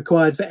same as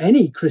required for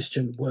any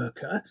Christian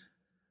worker.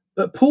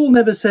 But Paul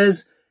never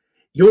says,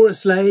 you're a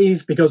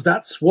slave because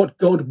that's what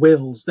God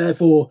wills,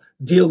 therefore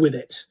deal with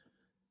it.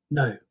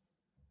 No.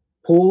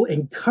 Paul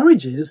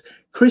encourages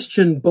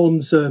Christian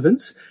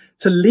bondservants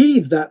to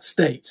leave that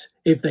state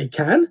if they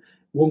can,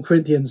 1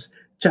 Corinthians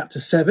chapter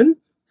 7,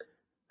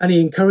 and he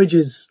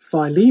encourages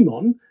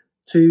Philemon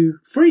to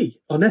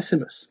free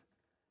Onesimus.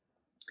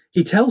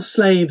 He tells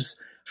slaves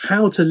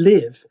how to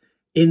live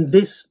in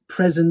this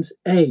present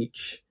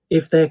age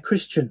if they're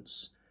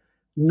Christians,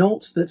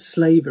 not that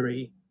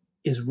slavery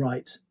is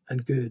right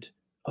and good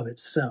of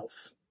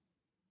itself.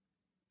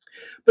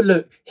 But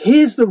look,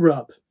 here's the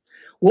rub.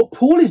 What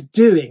Paul is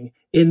doing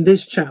in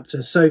this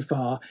chapter so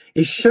far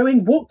is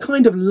showing what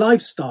kind of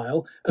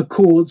lifestyle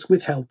accords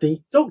with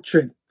healthy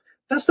doctrine.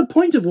 That's the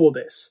point of all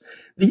this.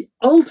 The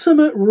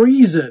ultimate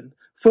reason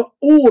for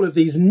all of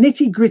these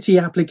nitty-gritty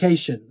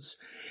applications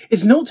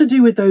is not to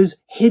do with those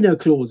hinner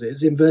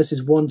clauses in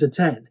verses 1 to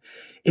 10.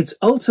 It's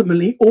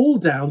ultimately all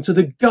down to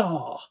the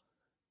gar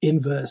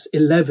in verse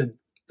 11.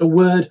 The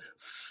word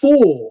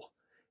for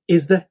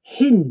is the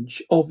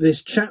hinge of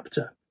this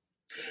chapter.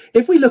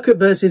 If we look at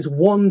verses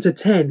 1 to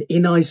 10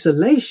 in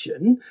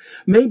isolation,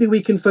 maybe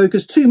we can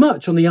focus too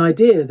much on the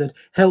idea that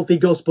healthy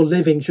gospel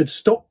living should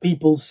stop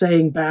people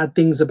saying bad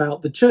things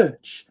about the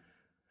church.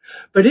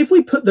 But if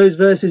we put those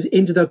verses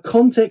into the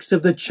context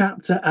of the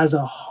chapter as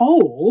a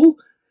whole,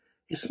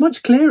 it's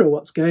much clearer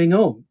what's going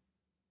on.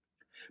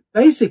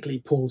 Basically,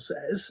 Paul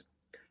says,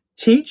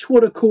 teach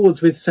what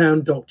accords with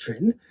sound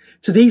doctrine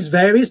to these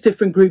various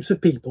different groups of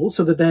people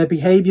so that their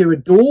behaviour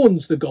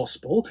adorns the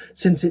gospel,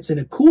 since it's in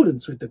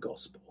accordance with the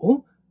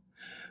gospel,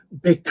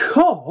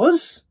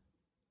 because,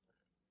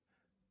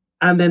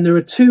 and then there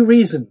are two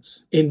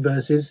reasons in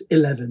verses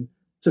 11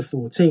 to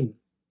 14.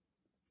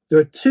 There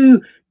are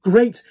two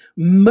great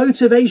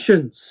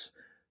motivations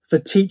for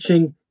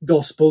teaching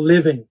gospel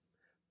living.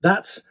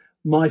 That's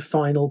my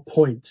final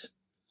point.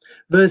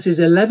 Verses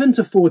 11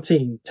 to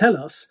 14 tell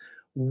us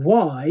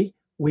why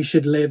we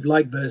should live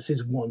like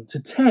verses 1 to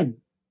 10.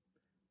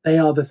 They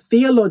are the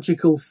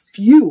theological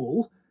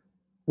fuel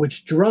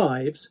which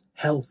drives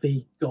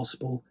healthy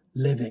gospel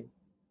living.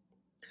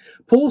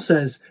 Paul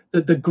says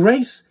that the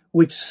grace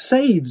which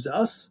saves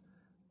us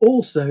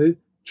also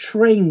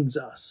trains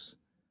us.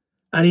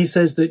 And he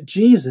says that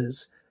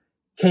Jesus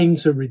came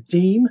to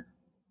redeem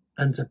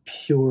and to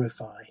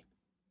purify.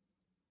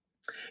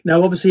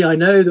 Now, obviously, I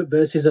know that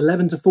verses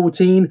 11 to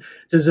 14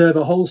 deserve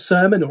a whole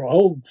sermon or a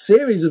whole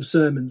series of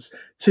sermons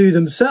to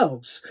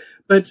themselves.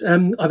 But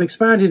I've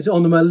expanded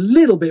on them a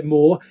little bit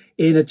more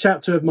in a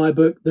chapter of my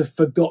book, The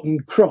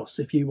Forgotten Cross,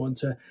 if you want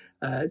to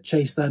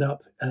chase that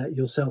up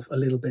yourself a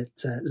little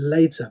bit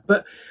later.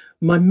 But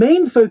my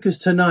main focus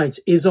tonight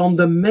is on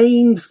the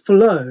main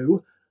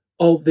flow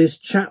of this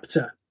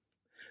chapter,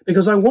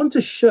 because I want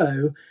to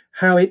show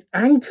how it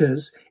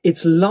anchors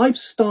its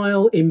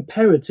lifestyle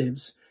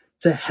imperatives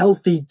to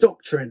healthy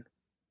doctrine,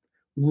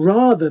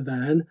 rather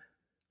than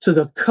to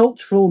the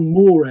cultural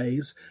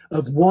mores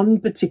of one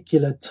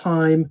particular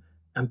time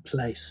and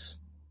place.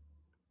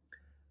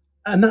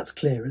 And that's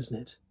clear, isn't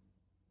it?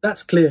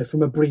 That's clear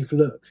from a brief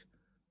look.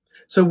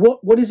 So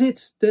what is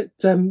it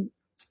that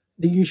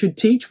you should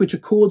teach which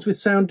accords with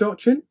sound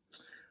doctrine?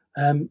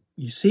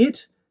 You see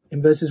it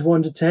in verses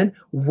 1 to 10.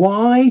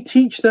 Why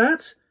teach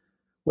that?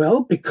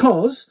 Well,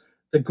 because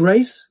the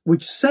grace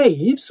which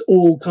saves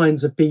all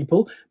kinds of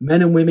people,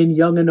 men and women,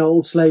 young and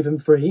old, slave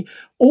and free,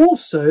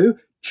 also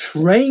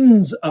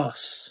trains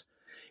us.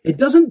 It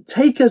doesn't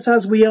take us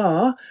as we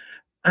are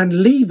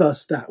and leave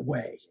us that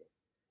way.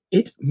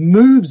 It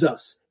moves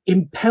us,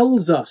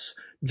 impels us,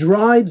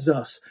 drives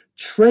us,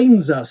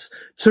 trains us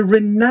to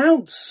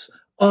renounce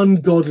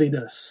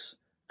ungodliness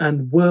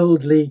and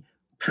worldly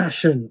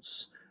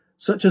passions,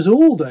 such as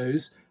all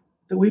those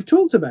that we've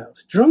talked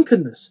about: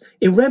 drunkenness,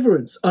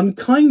 irreverence,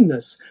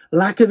 unkindness,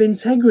 lack of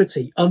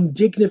integrity,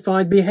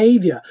 undignified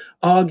behavior,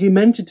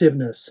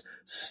 argumentativeness,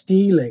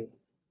 stealing.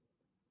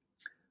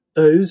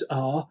 Those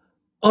are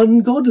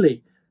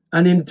ungodly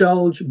and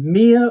indulge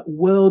mere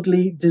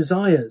worldly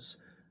desires,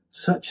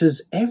 such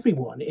as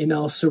everyone in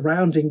our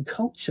surrounding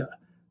culture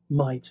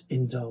might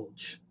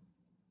indulge.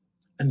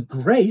 And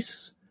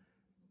grace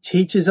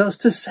teaches us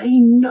to say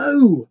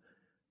no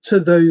to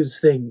those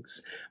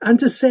things and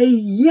to say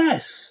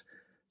yes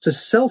to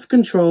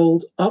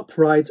self-controlled,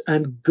 upright,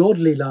 and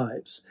godly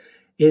lives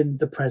in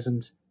the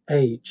present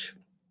age.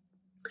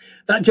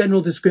 That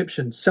general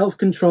description,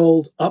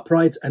 self-controlled,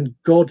 upright, and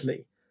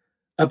godly,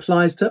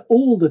 applies to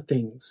all the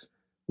things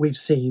we've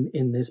seen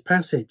in this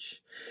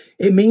passage.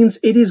 It means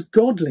it is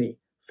godly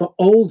for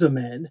older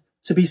men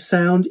to be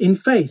sound in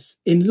faith,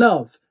 in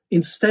love,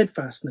 in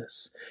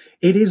steadfastness.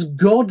 It is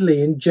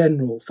godly in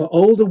general for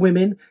older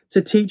women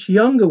to teach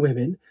younger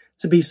women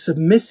to be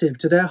submissive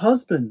to their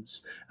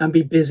husbands and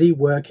be busy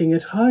working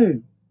at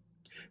home.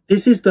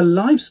 This is the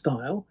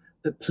lifestyle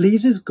that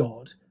pleases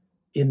God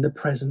in the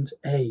present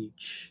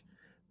age.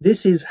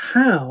 This is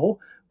how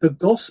the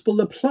gospel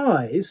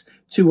applies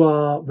to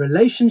our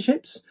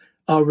relationships,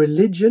 our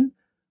religion,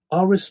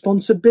 our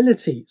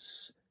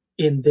responsibilities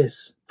in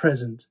this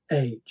present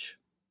age.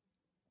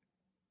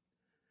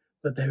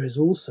 But there is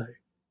also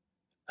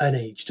an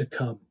age to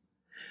come.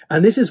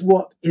 And this is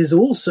what is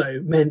also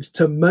meant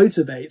to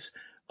motivate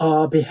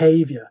our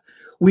behavior.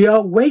 We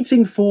are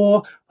waiting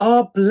for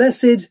our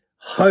blessed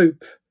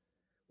hope.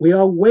 We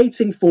are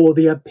waiting for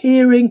the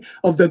appearing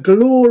of the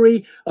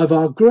glory of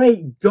our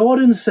great God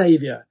and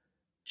Saviour,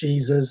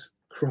 Jesus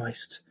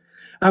Christ.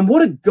 And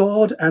what a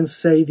God and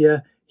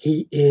Saviour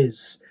he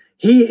is.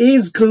 He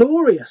is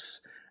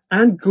glorious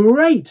and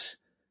great.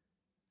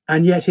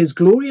 And yet his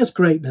glorious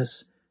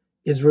greatness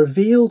is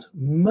revealed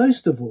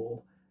most of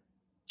all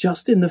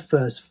just in the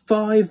first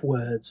 5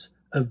 words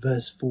of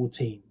verse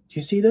 14. Do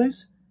you see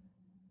those?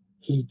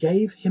 He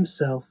gave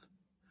himself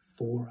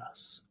for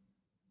us.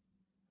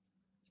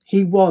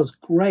 He was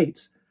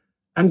great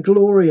and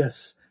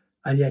glorious,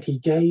 and yet he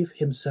gave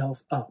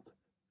himself up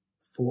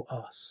for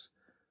us,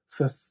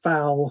 for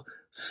foul,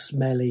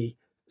 smelly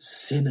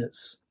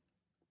sinners.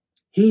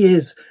 He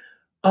is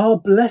our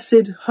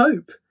blessed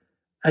hope,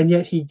 and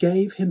yet he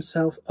gave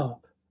himself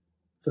up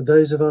for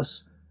those of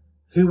us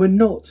who were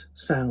not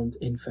sound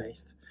in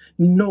faith,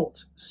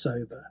 not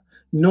sober,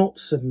 not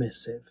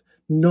submissive,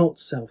 not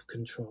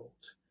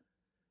self-controlled.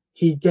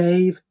 He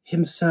gave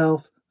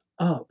himself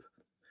up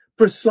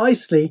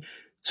precisely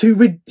to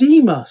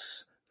redeem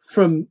us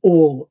from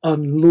all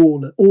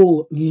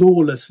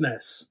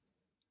lawlessness.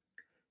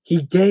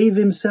 He gave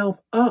himself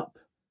up,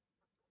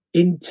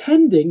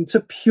 intending to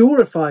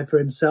purify for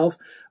himself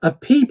a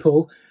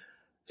people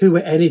who were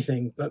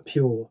anything but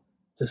pure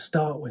to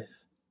start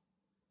with.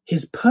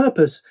 His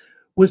purpose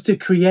was to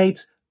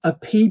create a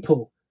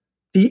people,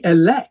 the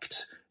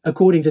elect,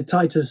 according to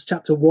Titus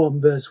chapter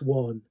 1, verse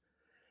 1,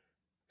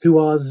 who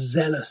are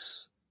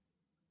zealous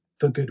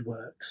for good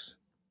works.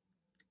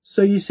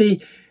 So you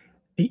see,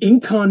 the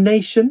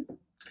incarnation,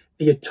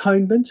 the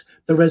atonement,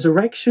 the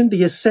resurrection,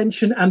 the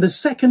ascension, and the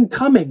second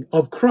coming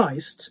of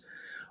Christ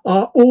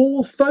are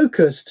all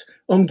focused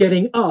on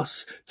getting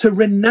us to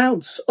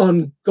renounce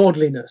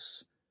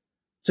ungodliness,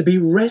 to be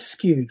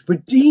rescued,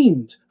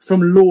 redeemed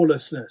from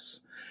lawlessness,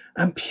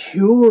 and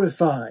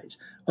purified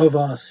of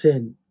our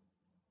sin.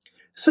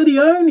 So the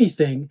only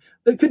thing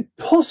that could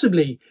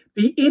possibly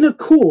be in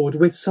accord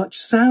with such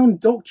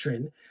sound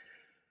doctrine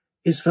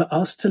is for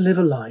us to live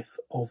a life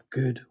of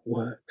good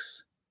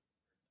works.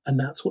 And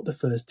that's what the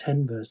first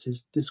 10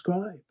 verses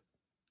describe.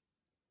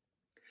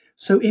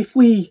 So if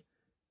we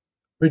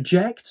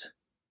reject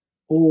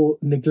or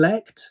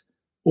neglect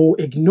or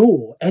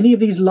ignore any of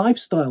these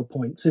lifestyle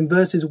points in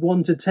verses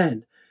 1 to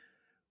 10,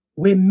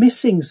 we're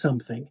missing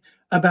something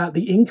about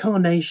the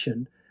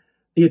incarnation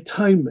the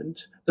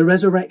atonement, the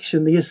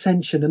resurrection, the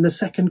ascension, and the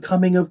second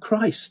coming of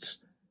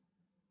Christ.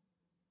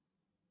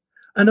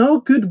 And our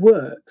good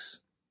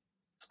works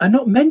are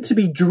not meant to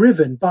be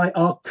driven by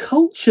our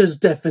culture's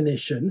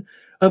definition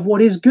of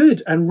what is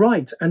good and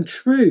right and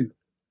true.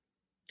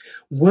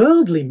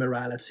 Worldly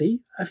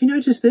morality, have you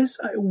noticed this?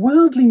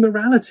 Worldly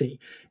morality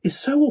is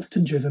so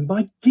often driven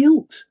by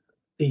guilt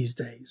these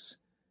days.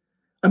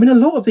 I mean, a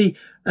lot of the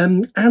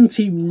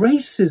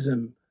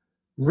anti-racism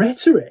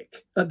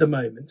rhetoric at the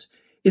moment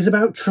is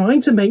about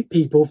trying to make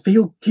people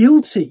feel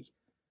guilty,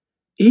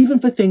 even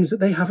for things that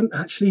they haven't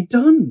actually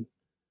done.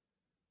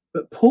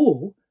 But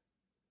Paul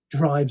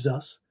drives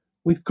us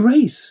with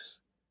grace.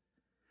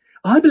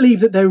 I believe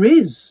that there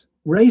is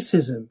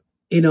racism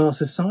in our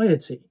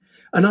society.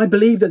 And I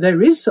believe that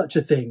there is such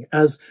a thing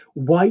as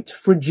white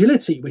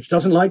fragility, which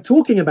doesn't like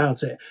talking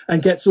about it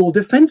and gets all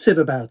defensive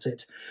about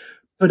it.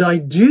 But I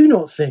do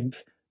not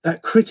think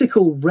that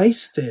critical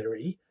race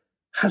theory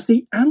has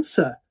the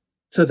answer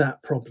to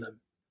that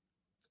problem.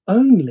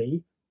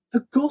 Only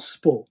the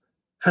gospel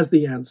has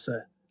the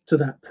answer to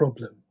that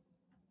problem.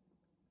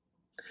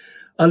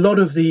 A lot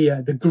of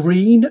the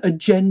green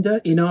agenda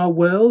in our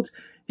world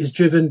is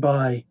driven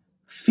by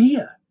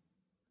fear.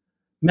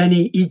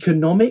 Many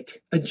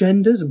economic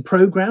agendas and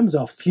programs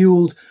are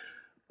fueled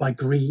by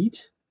greed.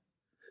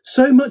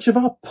 So much of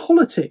our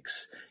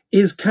politics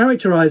is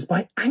characterized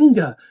by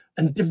anger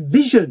and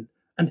division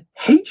and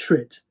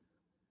hatred.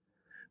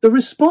 The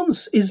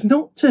response is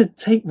not to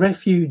take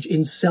refuge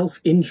in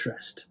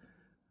self-interest,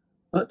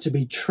 but to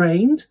be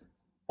trained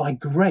by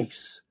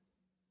grace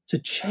to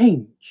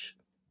change.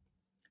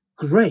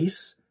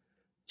 Grace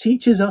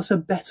teaches us a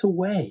better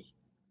way,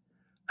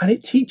 and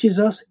it teaches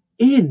us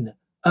in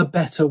a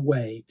better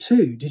way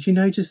too. Did you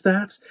notice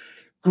that?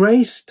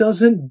 Grace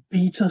doesn't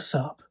beat us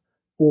up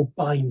or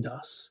bind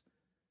us.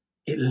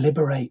 It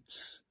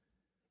liberates.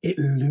 It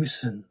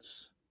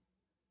loosens.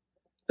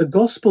 The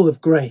gospel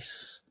of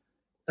grace,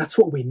 that's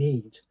what we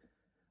need.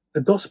 The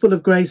gospel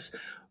of grace,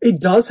 it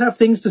does have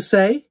things to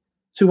say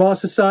to our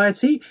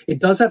society. It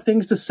does have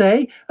things to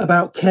say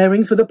about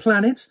caring for the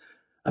planet,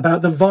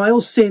 about the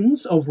vile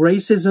sins of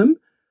racism,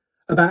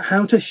 about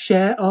how to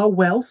share our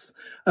wealth,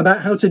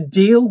 about how to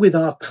deal with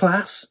our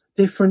class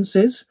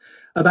differences,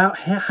 about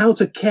how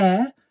to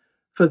care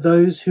for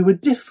those who are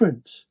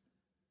different.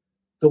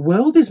 The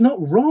world is not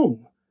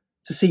wrong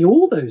to see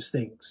all those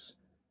things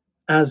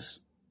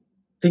as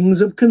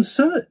things of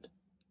concern.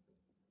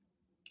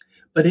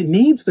 But it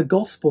needs the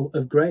gospel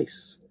of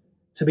grace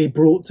to be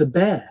brought to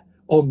bear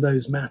on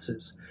those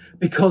matters,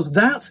 because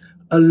that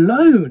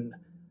alone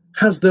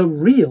has the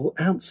real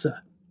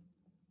answer.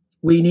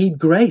 We need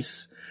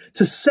grace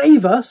to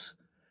save us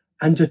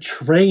and to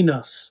train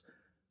us,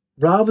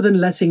 rather than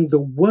letting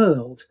the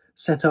world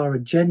set our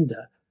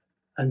agenda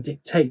and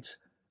dictate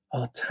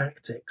our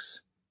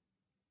tactics.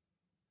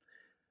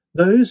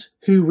 Those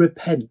who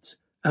repent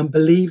and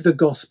believe the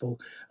gospel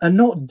are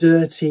not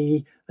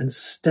dirty and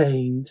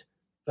stained,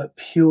 but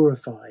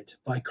purified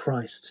by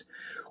Christ.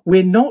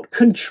 We're not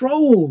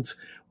controlled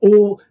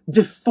or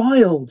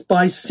defiled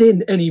by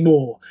sin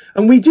anymore.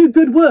 And we do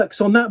good works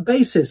on that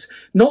basis,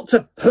 not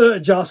to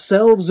purge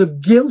ourselves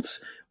of guilt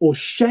or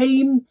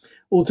shame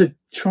or to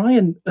try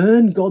and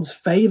earn God's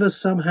favour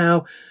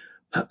somehow,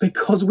 but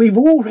because we've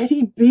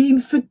already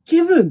been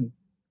forgiven.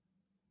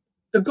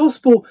 The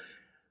gospel,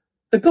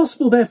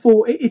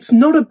 therefore, it's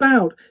not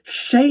about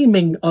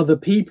shaming other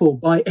people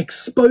by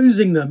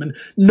exposing them and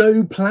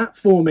no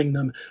platforming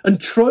them and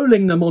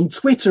trolling them on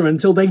Twitter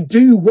until they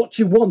do what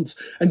you want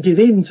and give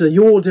in to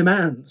your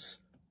demands.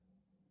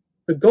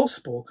 The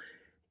gospel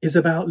is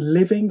about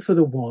living for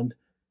the one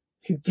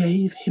who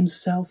gave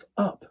himself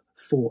up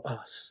for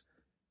us,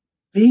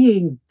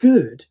 being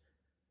good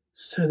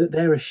so that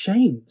they're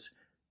ashamed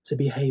to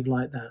behave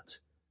like that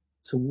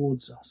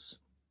towards us.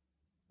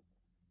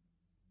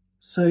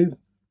 So,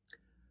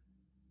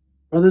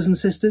 brothers and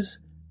sisters,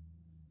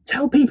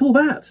 tell people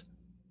that.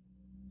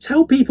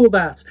 Tell people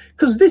that,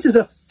 because this is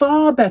a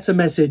far better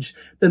message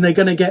than they're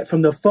going to get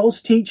from the false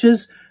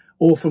teachers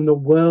or from the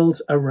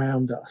world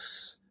around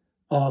us,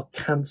 our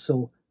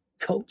cancel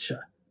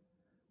culture.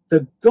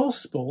 The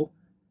gospel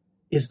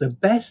is the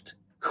best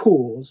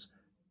cause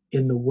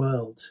in the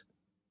world.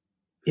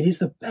 It is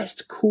the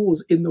best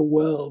cause in the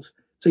world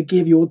to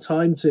give your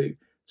time to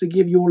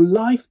give your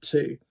life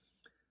to.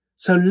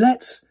 So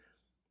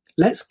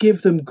let's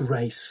give them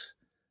grace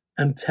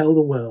and tell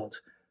the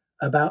world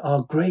about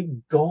our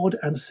great God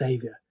and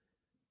Saviour,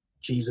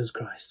 Jesus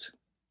Christ.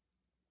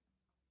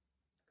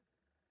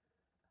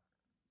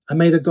 And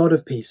may the God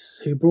of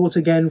peace, who brought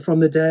again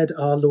from the dead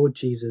our Lord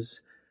Jesus,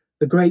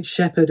 the great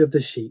shepherd of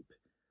the sheep,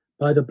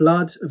 by the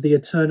blood of the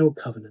eternal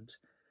covenant,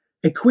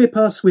 equip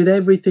us with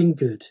everything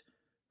good,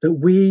 that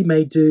we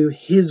may do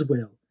his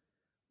will,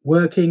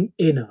 working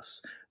in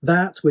us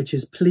that which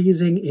is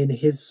pleasing in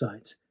his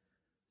sight,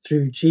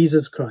 through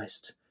Jesus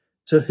Christ,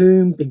 to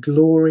whom be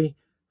glory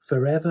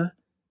forever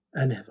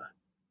and ever.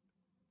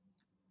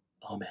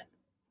 Amen.